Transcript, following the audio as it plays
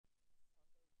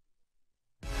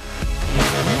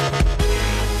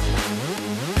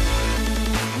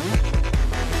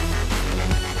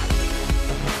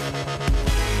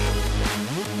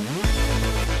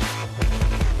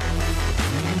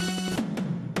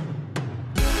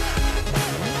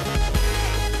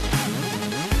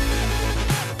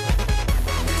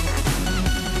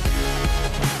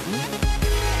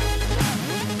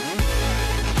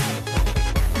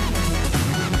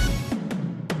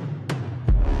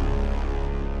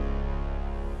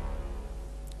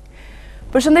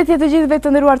Përshëndetje të gjithëve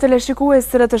të nderuar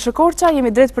teleshikuesë të Shoqorça,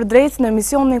 jemi drejt për drejt në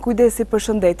emisionin Kujdesi për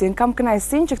shëndetin. Kam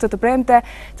kënaqësinë që këtë të premte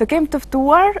të kem të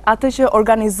ftuar atë që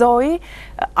organizoi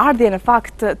ardhjen në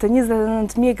fakt të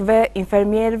 29 mjekëve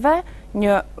infermierëve,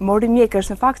 një morim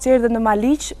mjekësh në fakt që erdhën në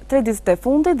Maliq 3 ditët e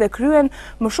fundit dhe kryen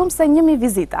më shumë se 1000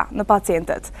 vizita në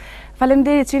pacientët.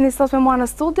 Faleminderit që jeni sot me mua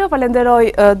në studio,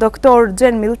 falenderoj doktor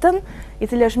Jen Milton, i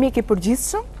cili është mjek i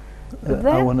përgjithshëm.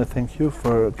 I want to thank you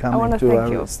for coming to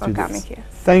our studios.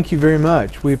 Thank you very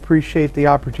much. We appreciate the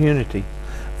opportunity.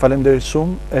 Faleminderit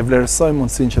shumë, e vlerësoj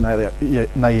mundësinë që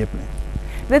na jepni.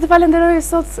 Dhe të falenderoj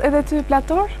sot edhe ty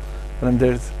Plator.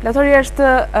 Faleminderit. Platori është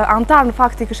antar në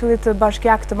fakt i Këshillit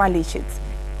Bashkiak të Maliqit.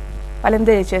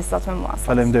 Faleminderit që je sot me mua.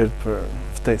 Faleminderit për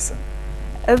ftesën.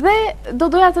 Dhe do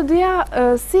doja të dija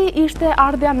si ishte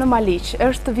ardhja në Maliq.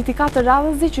 Është viti 4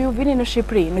 radhëzi që ju vini në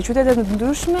Shqipëri, në qytete të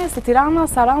ndryshme si Tirana,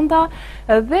 Saranda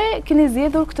dhe keni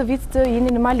zgjedhur këtë vit të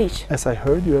jeni në Maliq. As I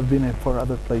heard, you have been in 4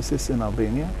 other places in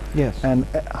Albania. Yes. And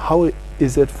how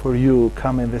is it for you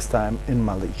coming this time in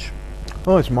Maliq?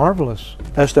 Oh, it's marvelous.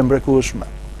 Është e mrekullueshme.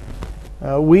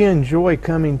 We enjoy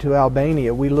coming to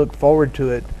Albania. We look forward to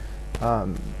it.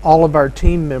 All of our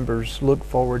team members look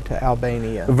forward to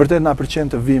Albania. Vërtet na pëlqen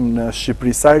të vim në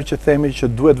Shqipëri. Sa herë që themi që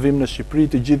duhet vim në Shqipëri,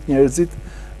 të gjithë njerëzit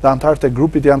dhe anëtarët e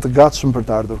grupit janë të gatshëm për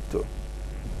të ardhur këtu.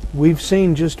 We've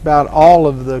seen just about all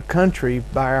of the country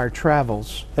by our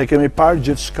travels. E kemi parë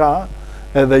gjithçka,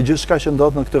 edhe gjithçka që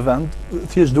ndodh në këtë vend,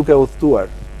 thjesht duke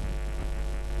udhëtuar.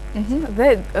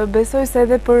 Dhe besoj se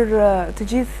edhe për të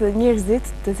gjithë njerëzit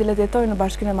të cilët jetojnë në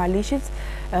Bashkinë e Maliqit,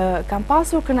 kam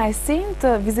pasur kënaqësinë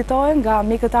të vizitohen nga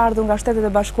mjekët ardhur nga Shtetet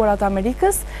e Bashkuara të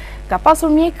Amerikës, ka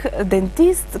pasur mjek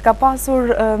dentist, ka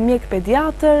pasur mjek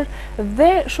pediatër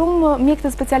dhe shumë mjek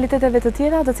të specialiteteve të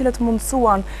tjera të cilët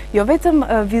mundësuan jo vetëm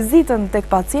vizitën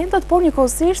tek pacientët, por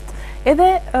njëkohësisht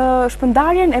edhe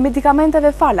shpërndarjen e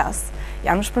medikamenteve falas.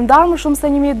 Janë shpërndarë më shumë se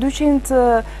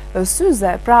 1200 syze,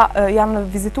 pra janë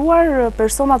vizituar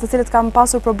persona të cilët kanë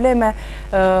pasur probleme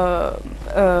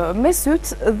me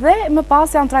syt dhe më pas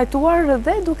janë trajtuar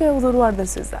dhe duke udhëruar dhe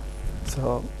syze.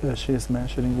 So she is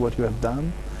mentioning what you have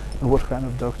done and what kind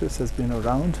of doctors has been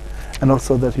around, and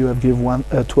also that you have given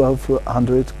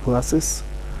 1200 classes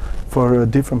for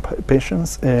different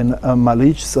patients in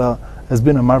Maliq. So has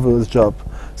been a marvelous job.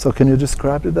 So can you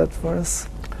describe that for us?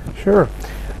 Sure.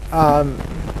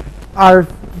 Our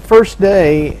first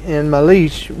day in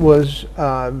Maliq was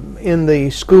in the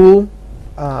school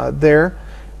there,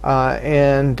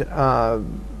 and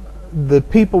the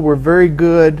people were very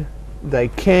good. They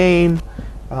came.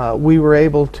 We were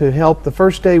able to help. The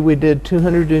first day we did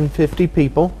 250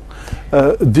 people.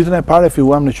 Ditën e parë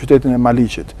filluam në qytetin e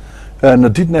Maliqit.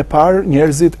 Në ditën e parë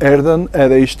njerëzit erdhën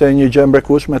edhe ishte një gjë e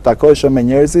mrekullueshme, takohesha me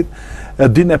njerëzit.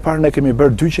 Ditën e parë ne kemi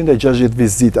bërë 260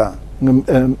 vizita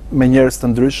me njerëz të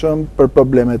ndryshëm për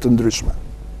probleme të ndryshme.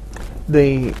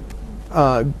 The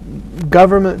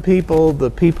government people, the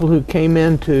people who came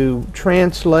in to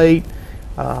translate,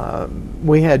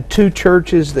 we had 2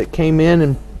 churches that came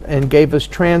in and gave us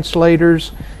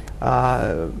translators,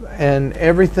 and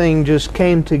everything just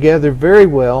came together very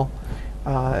well,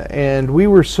 and we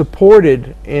were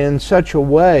supported in such a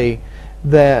way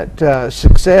that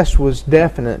success was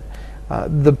definite.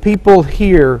 The people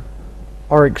here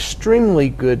are extremely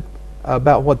good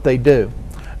about what they do.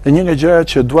 Dhe një nga gjërat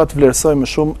që dua të vlerësoj më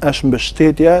shumë është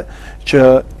mbështetja që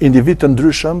individ të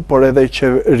ndryshëm, por edhe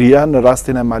qeveria në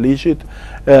rastin e Maliqit,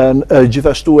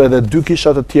 gjithashtu edhe 2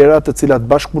 kisha të tjera të cilat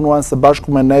bashkëpunuan së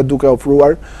bashku me ne duke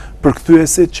ofruar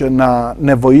përkthyesit që na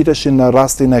nevojiteshin në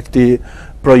rastin e këtij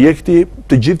projekti.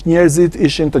 Të gjithë njerëzit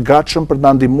ishin të gatshëm për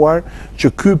ta ndihmuar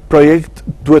që ky projekt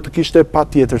duhet të kishte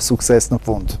patjetër sukses në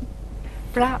fund.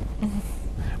 Pra,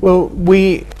 well,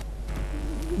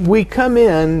 we come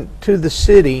in to the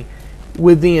city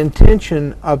with the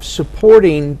intention of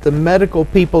supporting the medical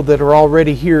people that are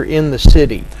already here in the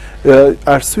city.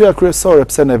 Arsyeja kryesore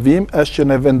pse ne vim është që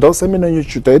ne vendosemi në një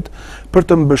qytet për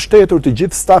të mbështetur të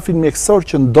gjithë stafin mjekësor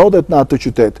që ndodhet në atë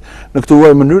qytet. Në këtë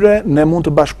lloj mënyre ne mund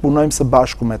të bashkëpunojmë së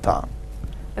bashku me ta.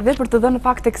 Dhe për të dhënë në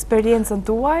fakt eksperiencën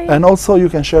tuaj. And also you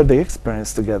can share the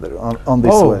experience together on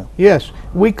this way. Yes,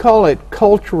 we call it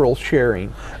cultural sharing.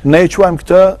 Ne e quajmë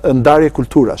këtë ndarje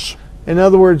kulturash. In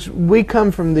other words, we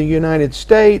come from the United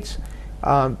States.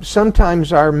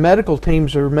 Sometimes our medical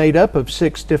teams are made up of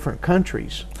 6 different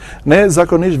countries. Ne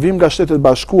zakonisht vim nga Shtetet e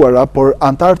Bashkuara, por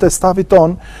antarët e stafit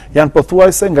ton janë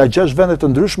pothuajse nga 6 vende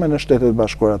të ndryshme në Shtetet e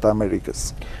Bashkuara të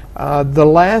Amerikës. The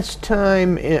last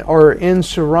time in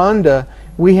Saranda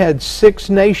we had 6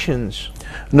 nations.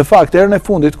 Në fakt, herën e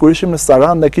fundit kur ishim në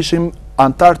Sarandë, ne kishim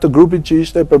antar të grupit që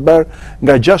ishte përber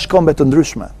nga 6 kombe të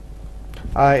ndryshme.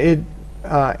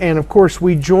 And of course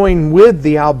we join with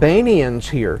the Albanians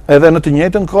here. Edhe në të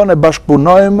njëjtën kohë ne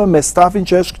bashkëpunojmë me stafin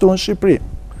që është këtu në Shqipëri.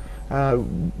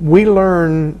 We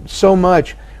learn so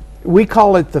much. We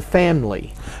call it the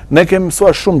family. Ne kemi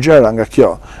mësuar shumë gjëra nga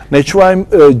kjo. Ne quajmë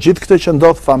gjithë këtë që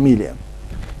ndodh familje.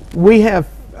 We have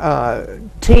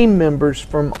team members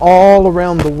from all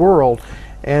around the world,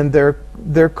 and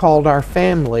they're called our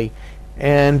family.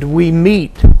 And we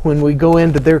meet when we go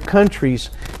into their countries.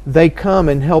 They come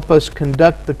and help us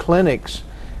conduct the clinics,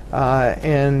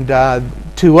 and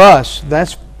to us,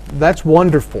 that's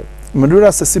wonderful. Mënyra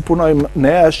se si punojmë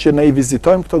ne është që ne I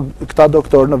vizitojmë këta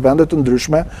doktorë në vende të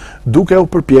ndryshme, duke u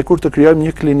përpjekur të krijojmë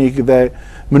një klinikë, dhe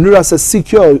mënyra se si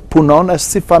kjo punon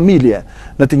është si familje.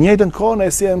 Në të njëjtën kohë ne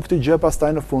sjellëm këtë gjë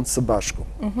pastaj në fund së bashku.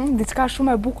 Diçka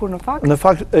shumë e bukur në fakt. Në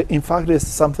fakt, in fact, it's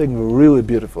something really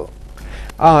beautiful.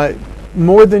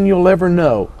 More than you'll ever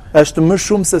know. Është më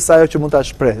shumë se sa ajo që mund ta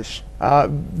shprehësh.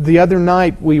 The other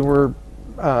night we were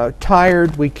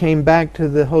tired. We came back to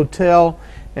the hotel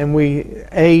and we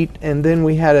ate, and then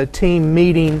we had a team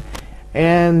meeting,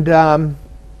 and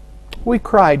we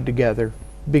cried together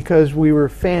because we were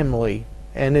family.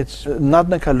 And it's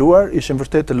natën e kaluar ishim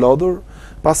vërtet të lodhur,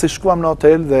 pasi shkuam në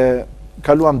hotel dhe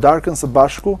kaluam darkën së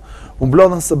bashku, u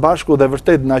mblodhën së bashku dhe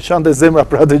vërtet na qante zemra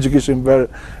për atë që kishim bërë,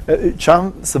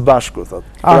 qan së bashku, thot.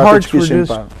 Our hearts were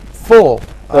just full.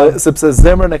 Sepse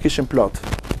zemrën e kishim plot.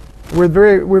 We're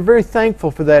very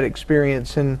thankful for that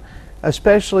experience, and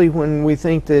especially when we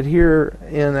think that here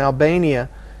in Albania,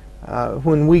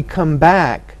 when we come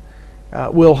back,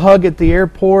 we'll hug at the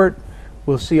airport,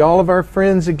 we'll see all of our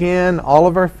friends again, all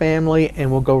of our family, and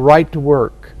we'll go right to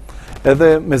work.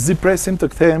 Edhe mezi presim të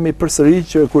kthehemi përsëri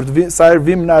që kur sa herë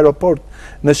vim në aeroport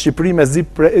në Shqipëri, mezi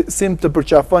presim të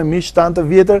përqafojmë miq tan të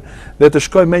vjetër dhe të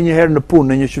shkojmë menjëherë në punë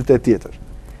në një qytet tjetër.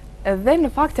 Dhe në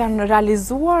fakt janë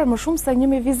realizuar më shumë se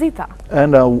 1000 vizita.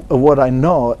 And what I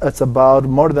know, it's about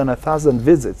more than 1000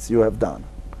 visits you have done.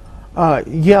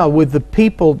 Yeah, with the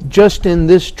people just in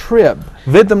this trip.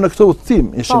 Vetëm në këtë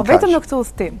udhtim ishim kaq. Vetëm në këtë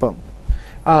udhtim. Po.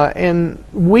 And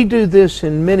we do this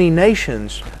in many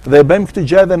nations. Dhe bëjmë këtë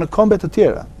gjë edhe në kombe të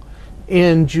tjera.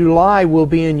 In July we'll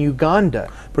be in Uganda.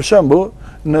 Për shembull,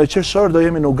 në qershor do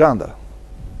jemi në Uganda.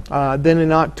 Then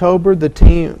in October the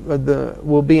team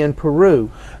will be in Peru.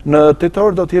 Në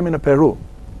tetor do të jemi në Peru.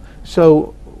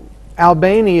 So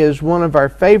Albania is one of our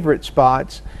favorite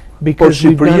spots because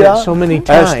we've done it so many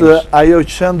times. Është ajo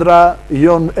qendra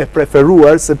jon e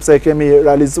preferuar sepse kemi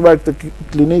realizuar këtë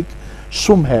klinik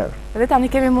shumë herë. Dhe tani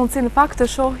kemi mundësi në fakt të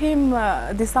shohim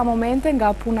disa momente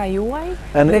nga puna juaj.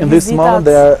 And in this moment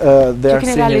they are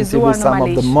seeing in TV some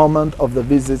of the moment of the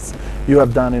visits you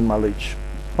have done in Maliq.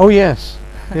 Oh yes,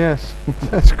 yes,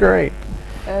 that's great.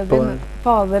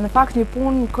 Po, dhe në fakt një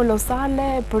punë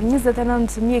kolosale për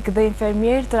 29 mjek dhe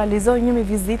infermier të realizojnë 1000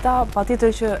 vizita,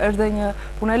 patjetër që është dhe një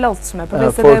punë e lodhshme, for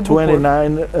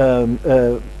 29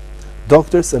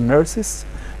 doctors and nurses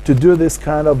to do this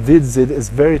kind of visit is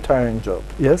very tiring job.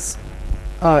 Yes?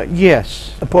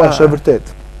 Yes. Po, është e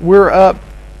vërtet. We're up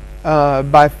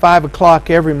by 5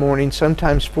 o'clock every morning,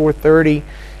 sometimes 4:30,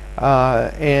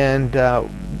 and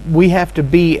we have to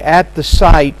be at the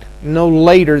site no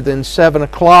later than 7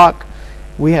 o'clock.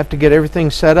 We have to get everything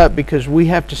set up because we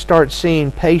have to start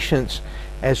seeing patients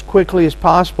as quickly as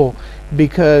possible,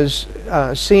 because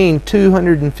seeing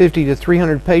 250 to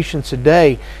 300 patients a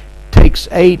day takes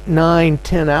 8, 9,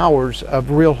 10 hours of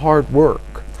real hard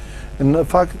work. Në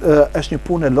fakt është një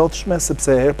punë e lodhshme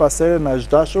sepse her pas here na është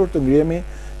dashur të ngrihemi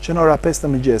që në ora 5 në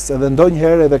mëngjes, edhe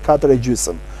ndonjëherë edhe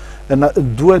 4:30.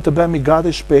 Duhet të bëhemi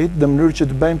gati shpejt në mënyrë që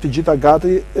të bëjmë të gjitha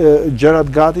gati, gjërat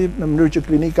gati në mënyrë që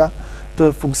klinika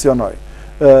të funksionojë.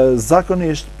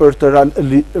 Zakonisht për të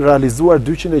realizuar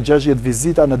 260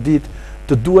 vizita në ditë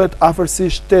të duhet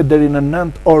afërsisht 8 deri në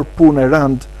 9 orë punë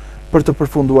rënd për të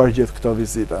përfunduar gjithë këto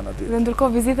vizita në ditë. Dhe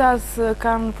ndërkohë vizitat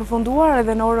kanë përfunduar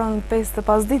edhe në orën 5 të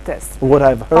pasdites. What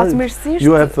I've heard,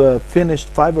 you have finished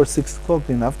 5 or 6 o'clock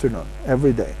in the afternoon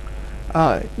every day.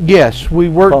 Yes, we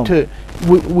work to.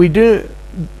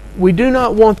 We do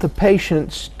not want the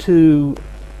patients to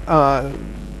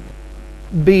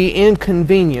be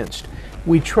inconvenienced.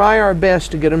 We try our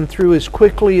best to get them through as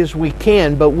quickly as we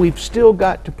can, but we've still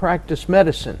got to practice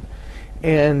medicine.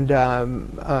 And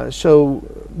so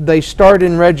they start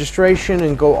in registration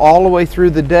and go all the way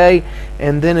through the day,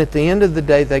 and then at the end of the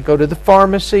day they go to the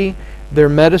pharmacy, their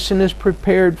medicine is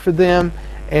prepared for them,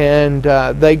 and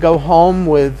they go home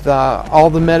with all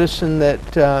the medicine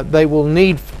that they will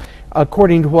need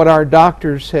according to what our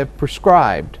doctors have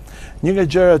prescribed. Një nga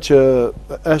gjërat që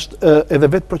është edhe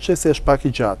vetë procesi është pak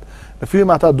I gjatë. Në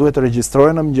fillim ata duhet të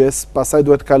regjistrohen në mëngjes, pastaj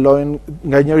duhet kalojnë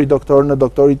nga njëri doktor në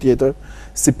doktori tjetër,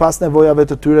 sipas nevojave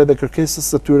të tyre dhe kërkesës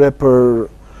së tyre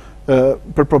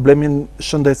për problemin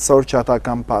shëndetësor që ata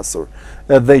kanë pasur.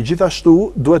 Dhe gjithashtu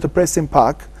duhet të presim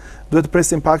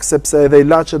pak sepse edhe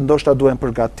ilaçet ndoshta duhen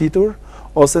përgatitur,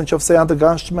 ose nëse janë të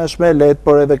gatshme është më e lehtë,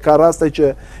 por edhe ka raste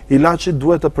që ilaçi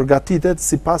duhet të përgatitet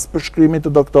sipas përshkrimit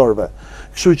të doktorëve.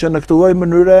 Kështu që në këtë lloj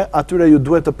mënyre atyre ju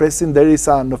duhet të presin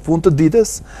derisa në fund të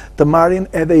ditës të marrin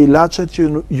edhe ilaçet që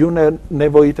ju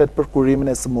nevojitet për kurimin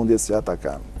e sëmundjes që ata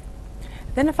kanë.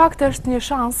 Dhe në fakt është një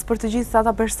shans për të gjithë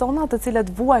ata persona të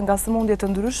cilët vuajnë nga sëmundje të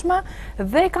ndryshme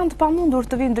dhe kanë të pamundur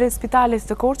të vinë drejt spitalit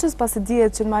të Korçës, pasi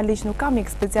dihet që në Maliq nuk ka mik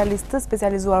specialist të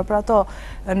specializuar për ato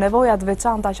nevojat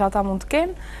veçanta që ata mund të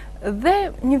kenë, dhe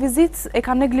një vizitë e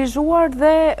kanë neglizhuar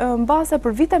dhe mbase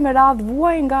për vite me radhë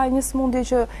vuajnë nga një sëmundje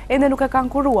që ende nuk e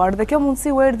kanë kuruar, dhe kjo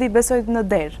mundësi u erdhi besoj në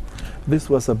derë. This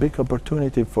was a big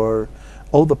opportunity for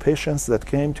all the patients that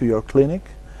came to your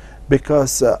clinic,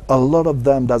 because a lot of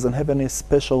them doesn't have any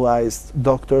specialized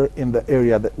doctor in the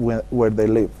area where they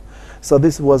live. So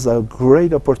this was a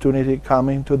great opportunity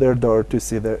coming to their door to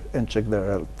see and check their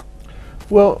health.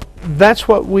 Well, that's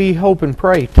what we hope and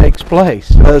pray takes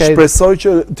place. Shpresoj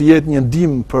që të jetë një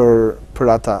ndihmë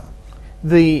për ata.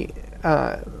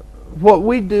 What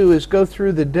we do is go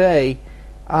through the day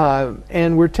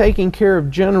and we're taking care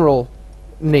of general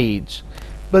needs.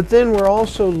 But then we're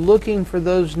also looking for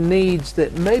those needs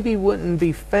that maybe wouldn't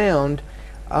be found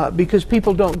because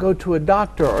people don't go to a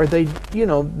doctor, or they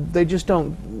just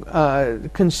don't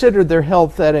consider their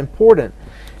health that important.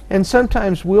 And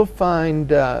sometimes we'll find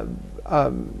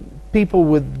people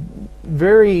with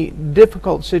very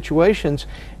difficult situations,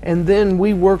 and then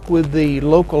we work with the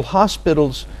local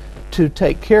hospitals to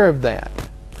take care of that.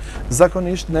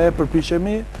 Zakonisht ne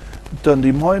përpiqemi të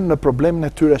ndihmojmë në problemin e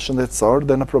tyre shëndetësor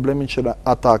dhe në problemin që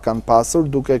ata kanë pasur,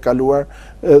 duke kaluar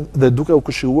dhe duke u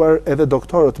këshilluar edhe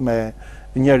doktorët me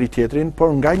njëri tjetrin,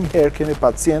 por nga një herë kemi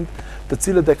pacient të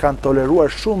cilët e kanë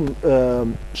toleruar shumë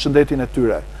shëndetin e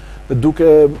tyre, duke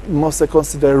mos e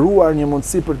konsideruar një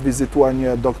mundësi për të vizituar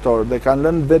një doktor, dhe kanë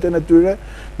lënë veten e tyre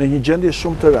në një gjendje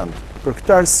shumë të rëndë. Për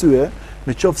këtë arsye,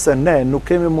 nëse ne nuk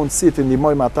kemi mundësi të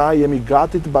ndihmojmë ata, jemi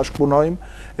gati të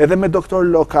bashkëpunojmë edhe me doktor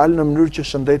lokal në mënyrë që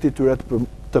shëndeti i tyre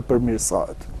të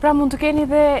përmirësohet. Pra mund të keni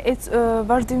dhe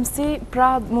vazhdimsi,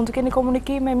 pra mund të keni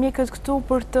komunikim me mjekët këtu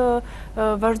për të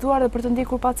vazhduar dhe për të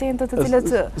ndjekur pacientët të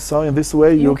cilët So in this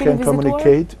way you can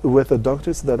communicate with the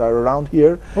doctors that are around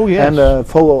here and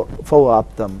follow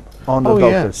up them on the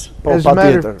doctors.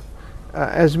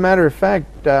 As a matter of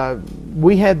fact,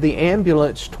 we had the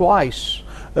ambulance twice.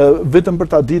 Vetëm për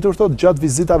ta ditur, thot, gjatë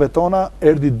vizitave tona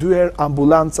erdhi 2 herë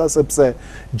ambulanca sepse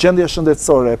gjendja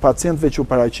shëndetësore e pacientëve që u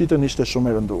paraqitën ishte shumë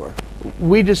e rënduar.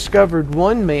 We discovered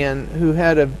one man who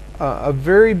had a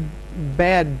very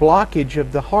bad blockage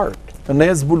of the heart.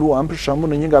 Ne zbuluam për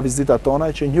shembull në një nga vizitat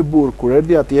tona që një burr kur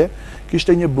erdhi atje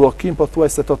kishte një bllokim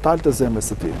pothuajse total të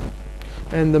zemrës së tij.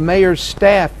 And the mayor's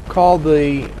staff called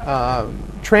the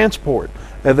transport.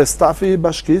 Edhe stafi i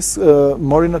bashkisë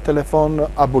mori në telefon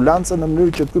ambulancën në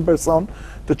mënyrë që ky person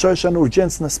të çoheshin në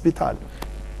urgjencë në spital.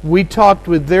 We talked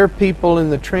with their people in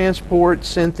the transport,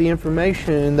 sent the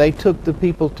information, and they took the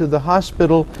people to the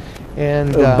hospital.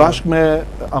 And bashkë me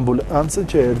ambulancën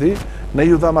që erdhi, ne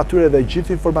ju dham atyre dhe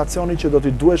gjithë informacionin që do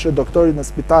t'i duheshe doktorit në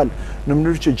spital në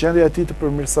mënyrë që gjendja e tij të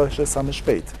përmirësohej sa më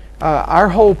shpejt.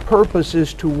 Our whole purpose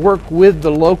is to work with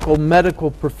the local medical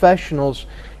professionals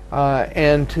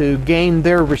and to gain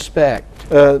their respect.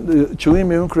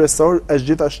 Qëllimi ynë kryesor është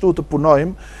gjithashtu të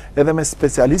punojmë edhe me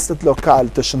specialistët lokal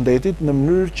të shëndetit në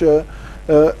mënyrë që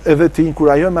edhe të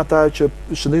inkurajojmë ata që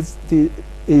shëndeti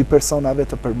i personave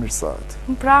të përmirësohet.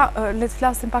 Pra, le të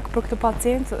flasim pak për këtë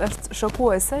pacient, është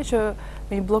shokuese që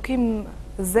me një bllokim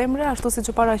zemre, ashtu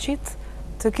siç u paraqit,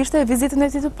 të kishte vizitën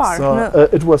e tij të parë. So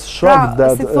it was shocked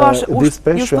that this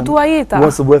patient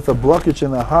was with a blockage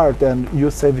in the heart and you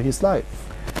saved his life.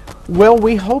 Well,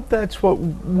 we hope that's what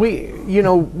we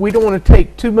don't want to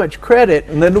take too much credit.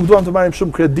 Ne nuk duam të marrim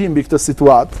shumë kredi mbi këtë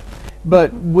situatë.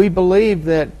 But we believe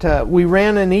that we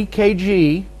ran an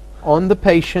EKG on the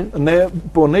patient. Ne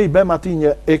i bëm atij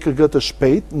një EKG të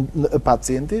shpejtë në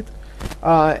pacientit.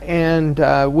 And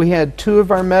we had 2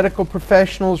 of our medical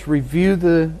professionals review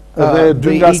the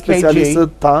dy nga EKG.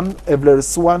 Specialistët tanë e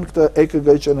vlerësuan këtë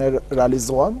EKG që ne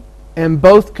realizuam. And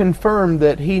both confirmed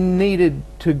that he needed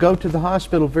to go to the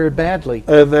hospital very badly.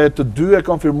 Edhe të dy e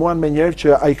konfirmuan me njëherë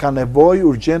që ai ka nevojë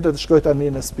urgjente të shkojë tani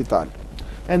në spital.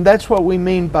 And that's what we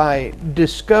mean by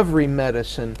discovery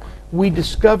medicine. We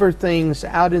discover things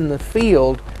out in the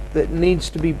field that needs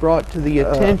to be brought to the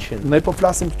attention. Ne po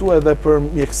flasim këtu edhe për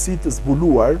mjekësi të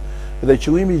zbuluar, Dhe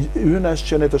qëllimi ynë është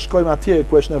që ne të shkojmë atje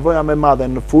ku është nevoja më e madhe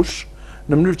në fush,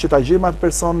 në mënyrë që ta gjejmë atë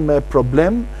person me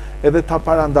problem edhe ta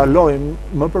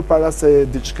parandalojmë më përpara se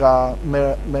diçka më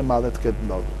e madhe të ketë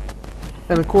ndodhur.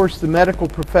 And of course, the medical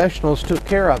professionals took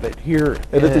care of it here.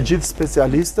 Edhe të gjithë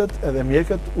specialistët edhe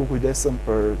mjekët u kujdesën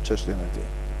për çështjen e tij.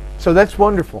 So that's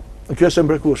wonderful. Kjo është e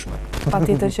mrekullueshme.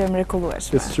 Patjetër që e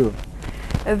mrekullueshme. It's true.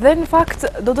 Dhe në fakt,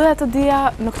 do doja të dija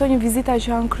në këto një vizita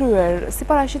që kanë kryer, si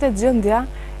paraqitet gjendja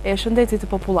e shëndetit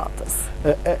të popullatës?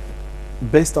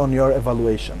 Based on your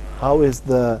evaluation, how is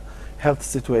the health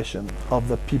situation of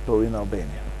the people in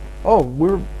Albania? Oh,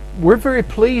 we're very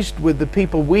pleased with the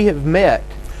people we have met.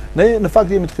 Ne në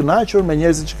fakt jemi të kënaqur me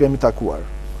njerëzit që kemi takuar.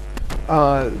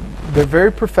 They're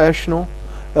very professional.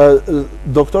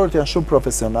 Doktorët janë shumë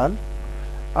profesional.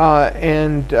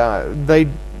 And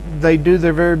they do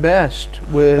their very best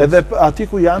Edhe aty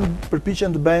ku janë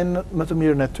përpiqen të bëjnë më të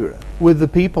mirën e tyre. with the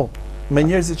people. Me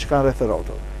njerëzit që kanë rreth e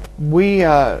rrotull.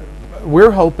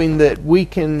 We're hoping that we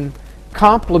can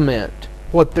complement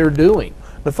what they're doing.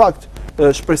 Në fakt,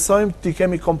 shpresojmë t'i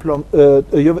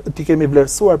kemi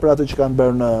vlerësuar për atë që kanë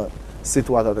bërë në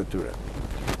situatat e tyre.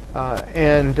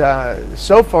 And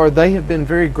so far they have been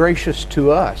very gracious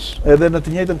to us. Edhe në të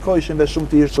njëjtën kohë ishin dhe shumë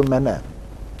të hirshëm me ne.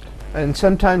 And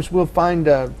sometimes we'll find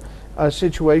a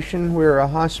situation where a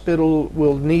hospital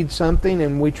will need something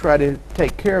and we try to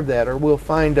take care of that, or we'll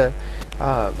find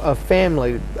a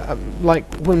family, like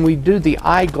when we do the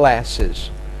eyeglasses.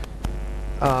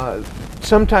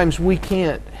 Sometimes we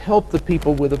can't help the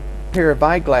people with a pair of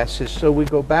eyeglasses, so we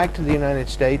go back to the United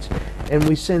States and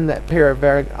we send that pair of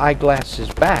eyeglasses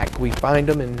back. We find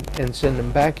them and send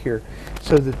them back here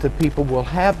so that the people will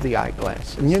have the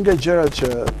eyeglasses. Një nga gjërat që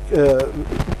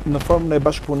në formën e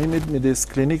bashkëpunimit midis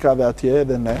klinikave atje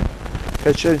dhe ne, ka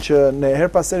qenë që ne her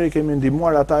pas here kemi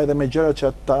ndihmuar ata edhe me gjërat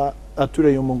që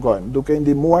atyre ju mungojnë, duke i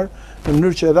ndihmuar në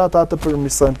mënyrë që edhe ata të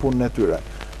përmirësojnë punën e tyre.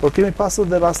 Por kemi pasur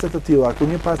dhe raste të tilla ku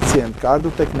një pacient ka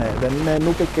ardhur tek ne dhe ne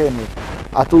nuk e kemi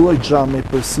atë lloj xhami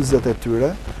për syzet e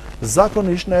tyre,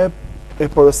 zakonisht ne e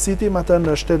porositim atë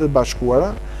në Shtetet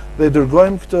Bashkuara dhe i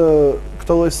dërgojmë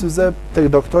këto lloj syze tek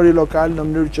doktori lokal në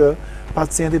mënyrë që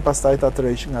pacienti pastaj ta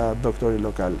tërheq nga doktori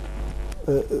lokal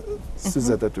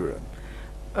syzet e tyre.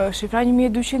 Shifra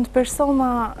 1200 persona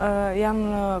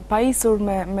janë pajisur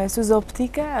me syze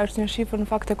optike, është një shifër në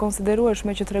fakt e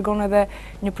konsiderueshme që tregon edhe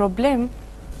një problem.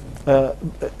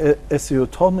 As you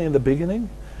told me in the beginning,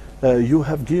 you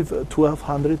have given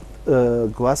 1200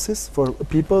 glasses for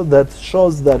people. That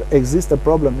shows that exists a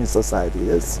problem in society,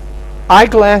 yes?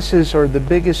 Eyeglasses are the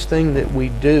biggest thing that we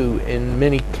do in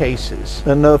many cases.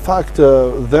 Në fakt,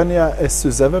 dhënia e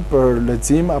syzeve për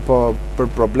lexim apo për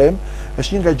problem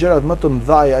është një nga gjërat më të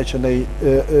mëdha që ne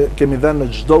kemi dhënë në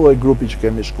çdo lloj grupi që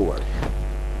kemi shkuar.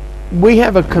 We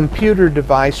have a computer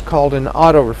device called an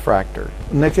autorefractor.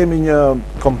 Ne kemi një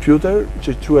kompjuter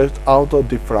që quhet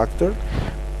autodifractor.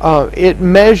 It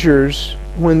measures,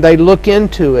 when they look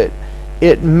into it,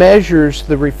 it measures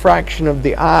the refraction of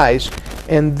the eyes,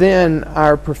 and then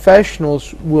our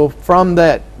professionals will, from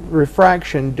that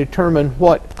refraction, determine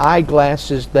what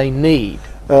eyeglasses they need.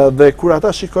 Dhe kur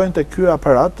ata shikojnë te ky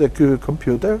aparat, te ky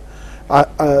kompjuter,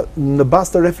 në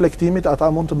bazë të reflektimit ata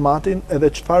mund të matin edhe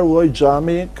çfarë lloj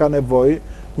xhami ka nevojë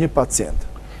një pacient.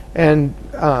 And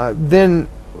then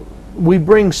we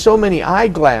bring so many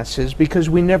eyeglasses because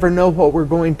we never know what we're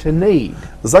going to need.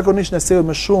 Zakonisht ne sillim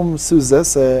më shumë syze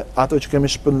se ato që kemi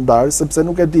shpërndar, sepse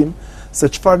nuk e dim se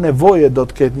çfarë nevoje do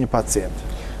të ketë një pacient.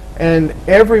 And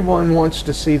everyone wants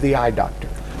to see the eye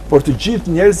doctor. Por të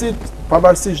gjithë njerëzit,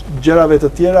 pavarësisht gjërave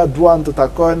të tjera, duan të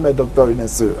takohen me doktorin e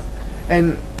syve.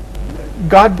 And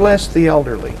God bless the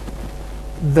elderly.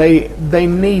 They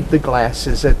need the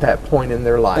glasses at that point in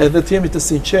their life. Edhe të jemi të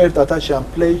sinqert, ata që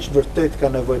janë pleq vërtet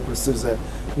kanë nevojë për syze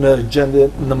në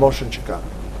gjendjen në moshën që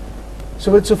kanë.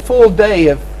 So it's a full day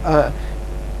of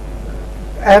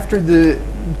after the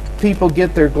people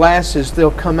get their glasses,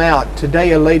 they'll come out.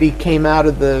 Today a lady came out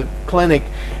of the clinic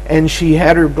and she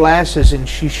had her glasses and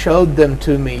she showed them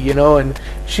to me, you know, and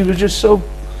she was just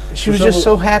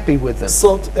so happy with them.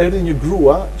 Sot erdhi një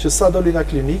grua që sa doli nga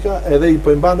klinika edhe I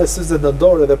po I mbante syzet në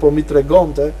dorë dhe po mi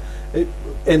tregonte,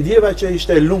 e ndjeva që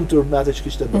ishte e lumtur me atë që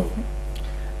kishte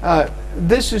bërë.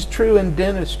 This is true in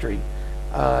dentistry.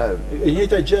 E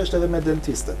njëjta gjë është edhe me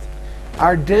dentistët.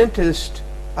 Our dentist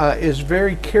is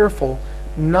very careful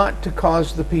not to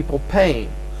cause the people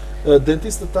pain.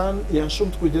 Dentistët tanë janë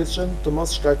shumë të kujdesshëm të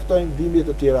mos shkaktojnë dhimbje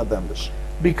të tjera dëmbesh.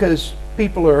 Because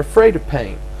people are afraid of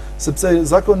pain. Sepse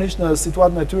zakonisht në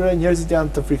situatën e tyre njerëzit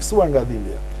janë të friksuar nga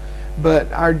dhimbje.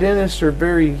 But our dentists are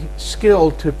very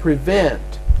skilled to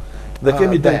prevent Dhe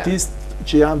kemi that. dentist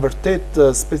që janë vërtet të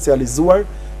specializuar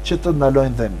që të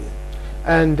ndalojnë dhimbje.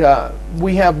 And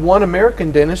we have one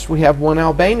American dentist, we have one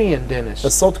Albanian dentist.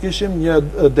 Sot kishim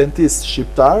një dentist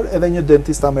shqiptar edhe një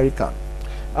dentist amerikan.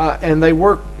 And they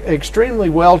work extremely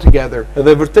well together.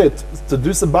 Edhe vërtet, të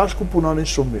dy së bashku punonin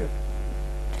shumë mirë.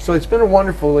 So it's been a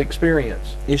wonderful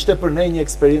experience. Ishte për ne një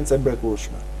eksperiencë e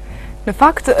mrekullueshme. Në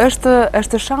fakt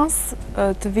është shans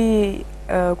të vi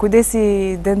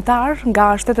kujdesi dentar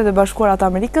nga Shtetet e Bashkuara të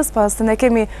Amerikës, pas se ne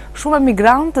kemi shumë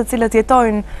emigrantë të cilët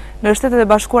jetojnë në Shtetet e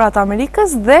Bashkuara të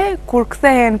Amerikës dhe kur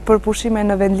kthehen për pushime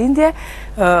në vendlindje,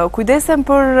 kujdesen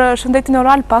për shëndetin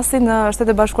oral pasi në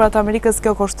Shtetet e Bashkuara të Amerikës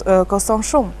kjo koston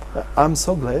shumë. I'm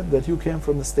so glad that you came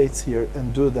from the States here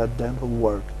and do that dental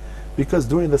work. Because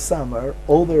during the summer,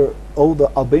 all the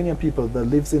Albanian people that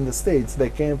lives in the States, they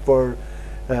came for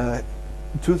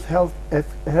tooth health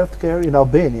care in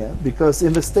Albania, because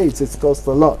in the States it costs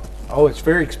a lot. Oh, it's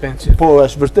very expensive. Po,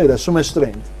 është vërtet, është shumë e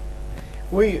shtrenjtë.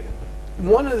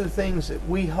 One of the things that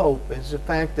we hope is the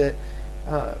fact that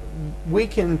we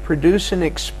can produce an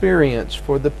experience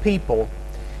for the people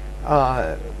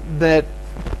that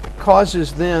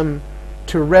causes them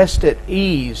to rest at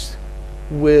ease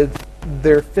with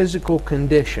their physical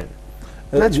condition.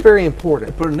 That's very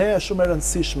important. Për ne është shumë e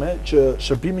rëndësishme që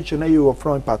shërbimi që ne ju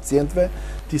ofrojmë pacientëve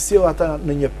t'i sjellë ata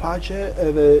në një paqe,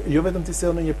 edhe jo vetëm t'i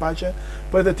sjellë në një paqe,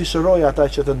 por edhe t'i shërojë ata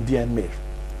që të ndjehen mirë.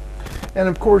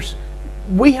 And of course,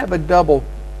 we have a double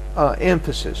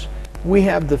emphasis. We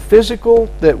have the physical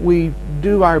that we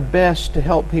do our best to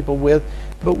help people with,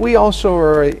 but we also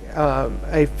are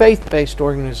a faith-based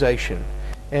organization.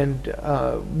 And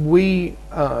we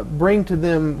bring to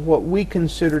them what we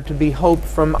consider to be hope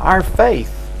from our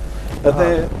faith.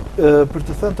 Edhe për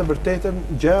të thënë të vërtetën,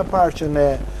 gjëja e parë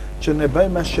që ne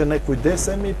bëjmë është që ne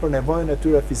kujdesemi për nevojën e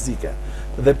tyre fizike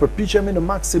dhe përpiqemi në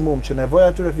maksimum që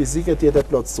nevoja e tyre fizike të jetë e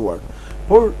plotësuar.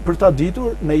 Por për ta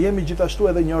ditur, ne jemi gjithashtu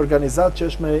edhe një organizatë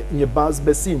që është me një bazë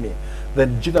besimi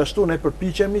dhe gjithashtu ne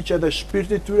përpiqemi që edhe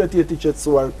shpirti i tyre të jetë i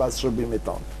qetësuar pas shërbimit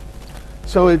tonë.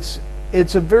 So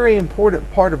it's a very important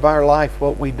part of our life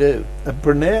what we do.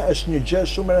 Për ne është një gjë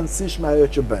shumë e rëndësishme ajo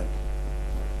që bëjmë.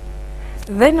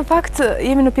 Dhe në fakt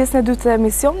jemi në pjesën e dytë të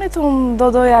emisionit. Unë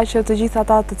doja që të gjithë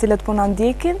ata të cilët po na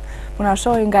ndjekin, po na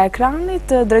shohin nga ekrani,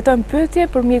 të drejtojmë pyetje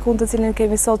për mjekun të cilin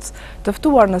kemi sot të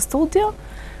ftuar në studio.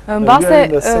 We are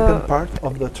in the second part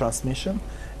of the transmission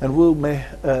and we may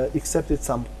accept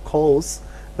some calls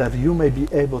that you may be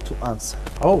able to answer.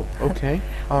 Oh, okay.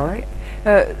 All right.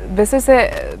 Besoj se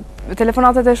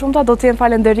telefonatet e shumta do të jenë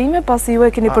falënderime pasi ju e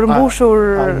keni përmbushur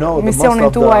misionin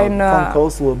tuaj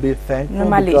në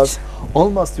Maliq.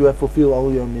 Almost you have fulfilled all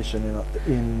your mission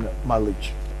in Maliq.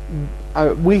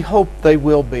 We hope they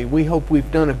will be. We hope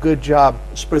we've done a good job.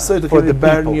 Shpresoj të keni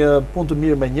bërë një punë të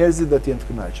mirë me njerëzit dhe të jenë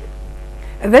të kënaqur.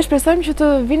 Dhe shpresojmë që të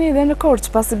vini edhe në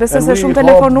Korçë, pasi besoj se shumë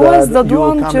telefonues do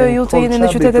duan që ju të jeni në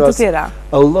qytete të tjera.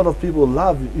 A lot of people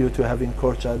love you to have in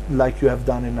Korçë like you have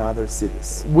done in other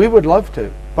cities. We would love to.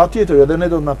 Patjetër, edhe ne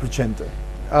do të na pëlqente.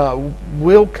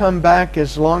 We'll come back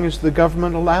as long as the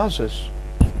government allows us.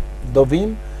 Do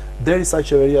vim derisa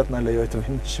qeveria të na lejojë të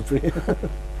vim në Shqipëri.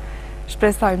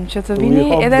 Shpresojmë që të vini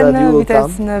edhe në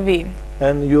vitet në vim.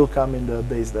 And you'll come in the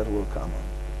days that will come.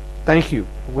 Thank you.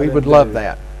 We would love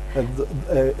that. E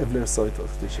vlerësoj të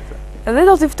këtë që them. Dhe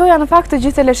do t'i ftoja në fakt të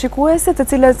gjithë teleshikuesit të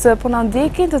cilët po na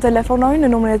ndjekin të telefonojnë në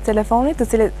numrin e telefonit të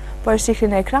cilët po e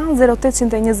shihni në ekran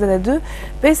 0822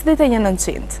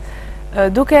 51900.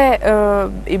 Duke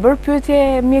i bërë pyetje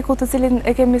mjekut të cilin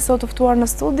e kemi sot të ftuar në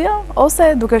studio, ose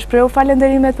duke shprehur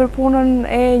falënderimet për punën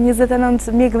e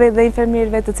 29 mjekëve dhe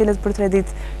infermierëve të cilët për 3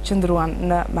 ditë qëndruan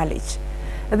në Maliq.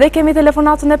 Dhe kemi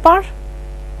telefonatën e parë?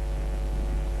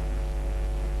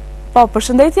 Po,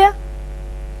 përshëndetje?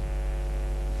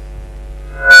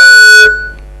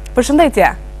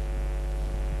 Përshëndetje?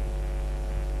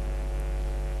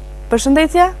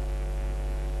 Përshëndetje?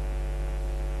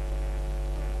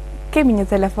 Kemi një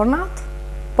telefonat?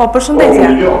 Po,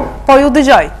 përshëndetje? Po, ju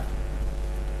dëgjoj.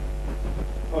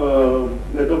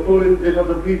 Me doktorin desha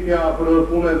të pyetja për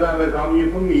punën e dhe kam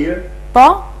një fëmijë. Po?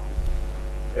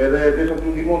 Edhe desha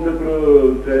të ndihmonte për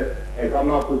se e kam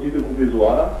në aftësitë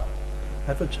kufizuara.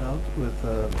 I have a child with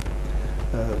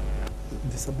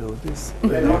disabilities,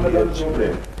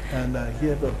 And he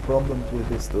have a problem with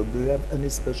this. Do you have any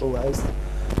specialized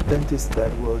dentist that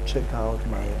will check out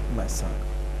my son?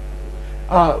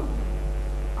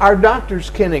 Our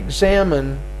doctors can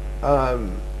examine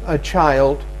a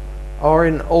child or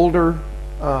an older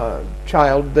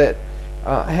child that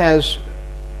has,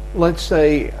 let's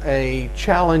say, a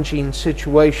challenging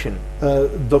situation.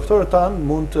 Doktorët tanë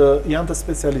mund të janë të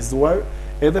specializuar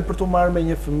edhe për të marrë me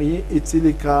një fëmijë i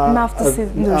cili ka Me aftësi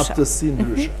ndryshe. aftësi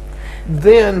ndryshe.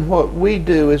 Then what we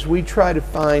do is we try to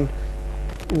find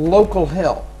local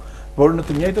help. Por në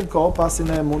të njëjtën kohë, pasi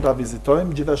ne mund ta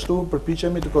vizitojmë, gjithashtu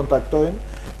përpiqemi të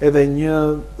kontaktojmë edhe një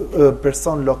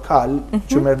person lokal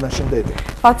që merr me shëndetin.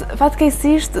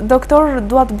 Fatkeqësisht, doktor,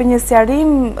 dua të bëj një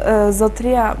sqarim,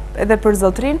 zotria edhe për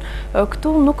zotrin,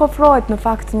 këtu nuk ofrohet në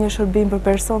fakt një shërbim për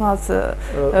personat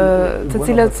të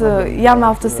cilët janë me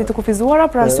aftësi të kufizuara,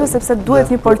 për arsye sepse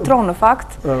duhet një poltron në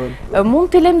fakt.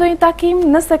 Mund t'i lëmë ndonjë takim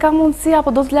nëse ka mundësi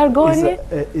apo do të largoheni?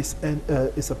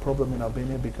 It's a problem in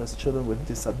Albania because children with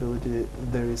disability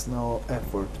there is no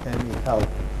effort, any help.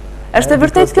 Është e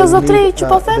vërtet kjo zotri që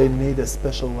po them? They need a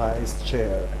specialized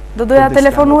chair. Do doja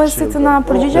telefonuesit të na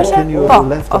përgjigjeshë? Po,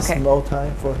 Po, okay. No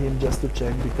time for him just to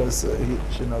check because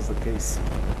she knows the case.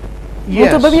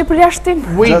 Mund të bëjmë një përjashtim?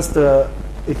 Just an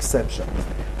exception.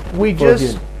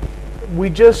 We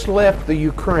just left the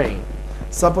Ukraine.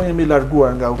 Sapo jemi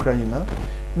larguar nga Ukraina.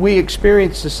 We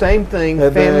experienced the same thing.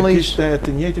 Families. Kishte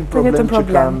të njëjtin problem që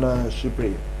kanë në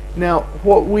Shqipëri. Now,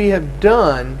 what we have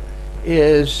done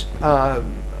is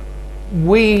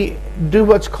we do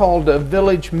what's called a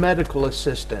village medical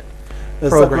assistant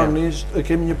program. Zakonisht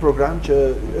kemi një program që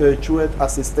quhet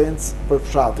asistencë për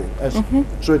fshatin.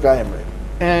 Kështu e ka emrin.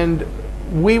 And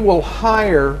we will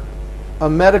hire a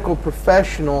medical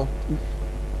professional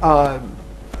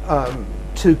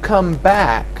to come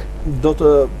back. Do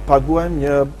të paguajmë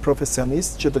një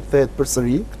profesionist që të kthehet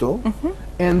përsëri këtu.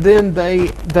 And then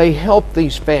they help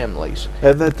these families.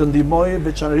 Edhe të ndihmojë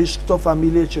veçanërisht këto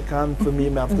familje që kanë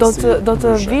fëmijë me aftësi. Do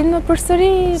të vinë përsëri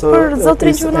për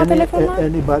zotrin që na telefonoi?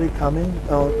 Anybody coming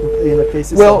in the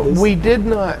cases well, of this? we did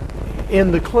not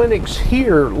in the clinics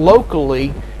here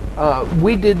locally.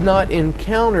 We did not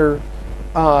encounter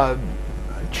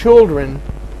children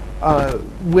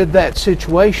with that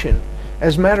situation.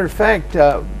 As a matter of fact,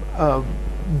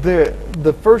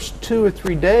 the first 2 or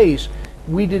 3 days,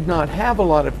 we did not have a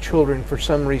lot of children for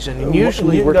some reason, and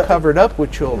usually we're covered up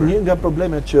with children. Një nga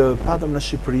problemet që patëm në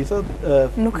Shqipëri,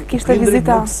 nuk kishte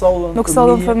vizita, nuk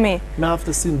sollën fëmijë me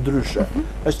aftësi ndryshe.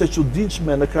 Është e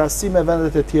çuditshme në krahasim me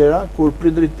vendet e tjera, kur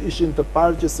prindrit ishin të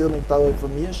parë që sillnin këta lloj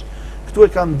fëmijësh, këtu e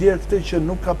kam ndier këtë që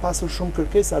nuk ka pasur shumë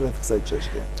kërkesa rreth kësaj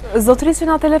çështje. Zotri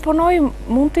që na telefonoi,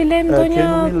 mund t'i lëmë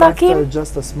ndonjë takim?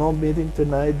 Just a small meeting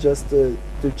tonight, just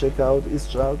to check out his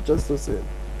child, just to see.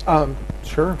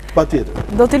 Sure. Patjetër.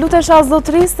 Do t'i lutesha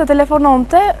zotrisë të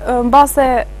telefononte, mbase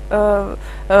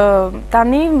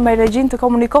tani me regjin të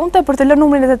komunikonte për të lënë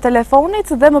numrin e telefonit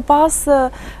dhe më pas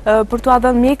për t'u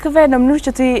dhënë mjekëve në mënyrë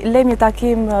që t'i lëmë një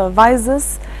takim vajzës,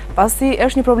 pasi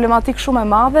është një problematik shumë e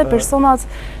madhe, personat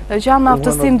që janë me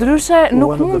aftësi ndryshe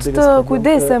nuk mund të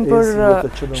kujdesen për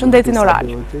shëndetin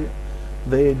oral.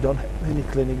 They don't have any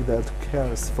clinic that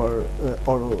cares for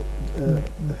oral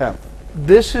health.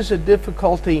 This is a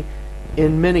difficulty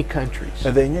in many countries.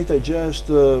 Edhe e njëjta gjë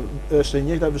është e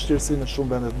njëjta vështirësi në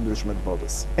shumë vende të ndryshme të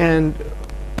botës. And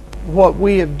what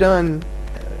we have done,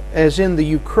 as in the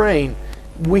Ukraine,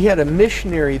 we had a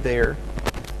missionary there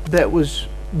that was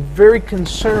very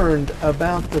concerned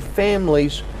about the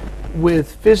families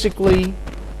with physically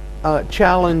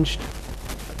challenged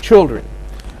children.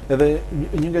 Edhe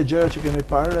një nga gjërat që kemi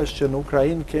parë është që në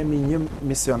Ukrainë kemi një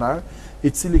misionar I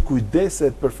cili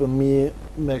kujdeset për fëmijë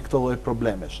me këto lloj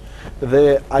problemesh.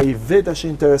 Dhe ai vetë është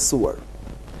interesuar.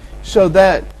 So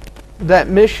that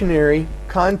missionary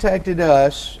contacted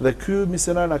us. Dhe ky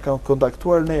misionar na ka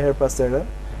kontaktuar ne her pas here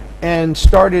and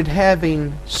started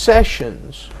having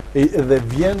sessions. Dhe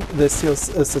vjen dhe sjell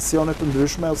sesione të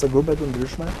ndryshme ose grupe të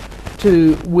ndryshme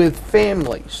with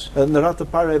families. Në radhë të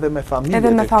parë edhe me familje.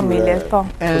 Edhe me familje, po.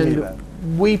 And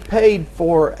we paid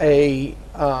for a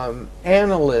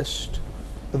analyst.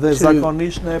 Dhe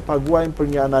zakonisht ne paguajmë për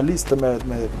një analist të merret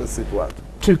me këtë situatë.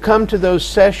 To come to those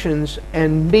sessions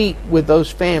and meet with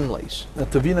those families.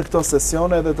 Të vinë në këto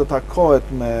sesione dhe të takohet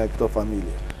me këto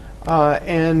familje.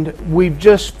 And we've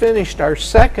just finished our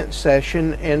second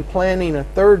session and planning a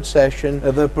third session.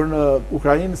 Edhe për në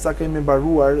Ukrainë sa kemi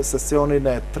mbaruar sesionin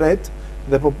e tretë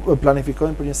dhe po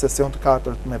planifikojmë për një sesion të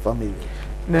katërt me familje.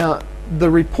 Now,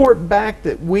 the report back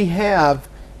that we have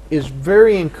is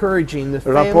very encouraging. The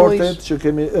families. Raportet që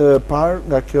kemi parë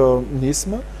nga kjo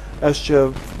nismë është që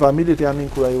familjet janë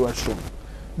inkurajuar shumë.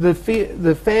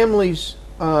 The families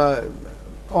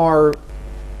are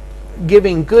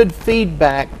giving good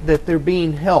feedback that they're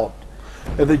being helped.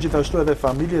 Edhe gjithashtu edhe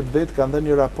familjet vetë kanë dhënë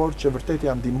një raport që vërtet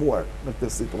janë ndihmuar në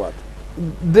këtë situatë.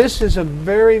 This is a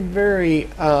very, very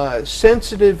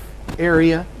sensitive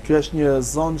area. Kjo është një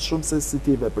zonë shumë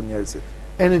sensitive për njerëzit.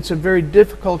 And it's a very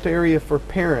difficult area for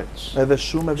parents. Edhe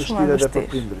shumë e vështirë edhe për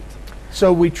prindrit.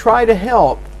 So we try to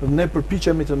help, Ne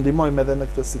përpiqemi të ndihmojmë edhe në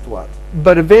këtë situatë.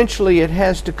 but eventually it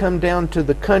has to come down to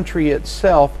the country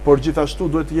itself Por gjithashtu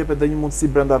duhet të jepet edhe një mundësi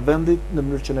brenda vendit në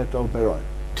mënyrë që ne të operojmë.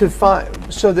 to find,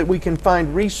 so that we can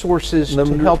find resources to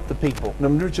help the people. Në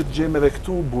mënyrë që të gjejmë edhe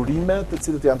këtu burime të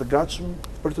cilët janë të gatshëm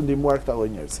për të ndihmuar këta lloj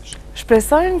njerëzish.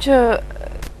 Shpresojmë që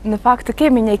në fakt të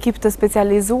kemi një ekip të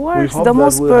specializuar, We hope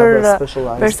sidomos that we'll have a për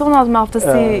specialized, personat me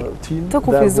aftësi team të that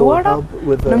will kufizuara, help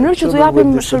with the në mënyrë që t'u children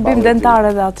japim with shërbim disability. dentar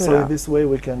edhe So atyre, in this way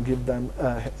we can give them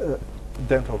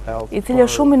dental health i cili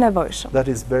është shumë i nevojshëm. that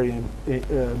is very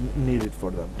needed for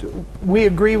them too. We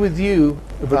agree with you.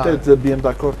 Vërtet bjem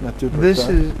dakord me ty për This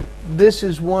këtë. this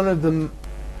is one of the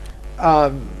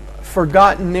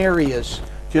forgotten areas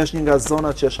Kjo është një nga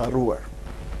zonat që është harruar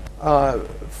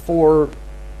for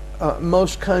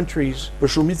most countries, për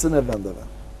shumicën e vendeve,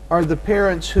 are the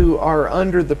parents who are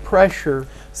under the pressure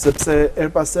sepse her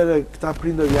pas here këta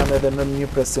prindër janë edhe në një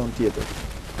presion tjetër.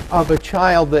 of a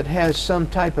child that has some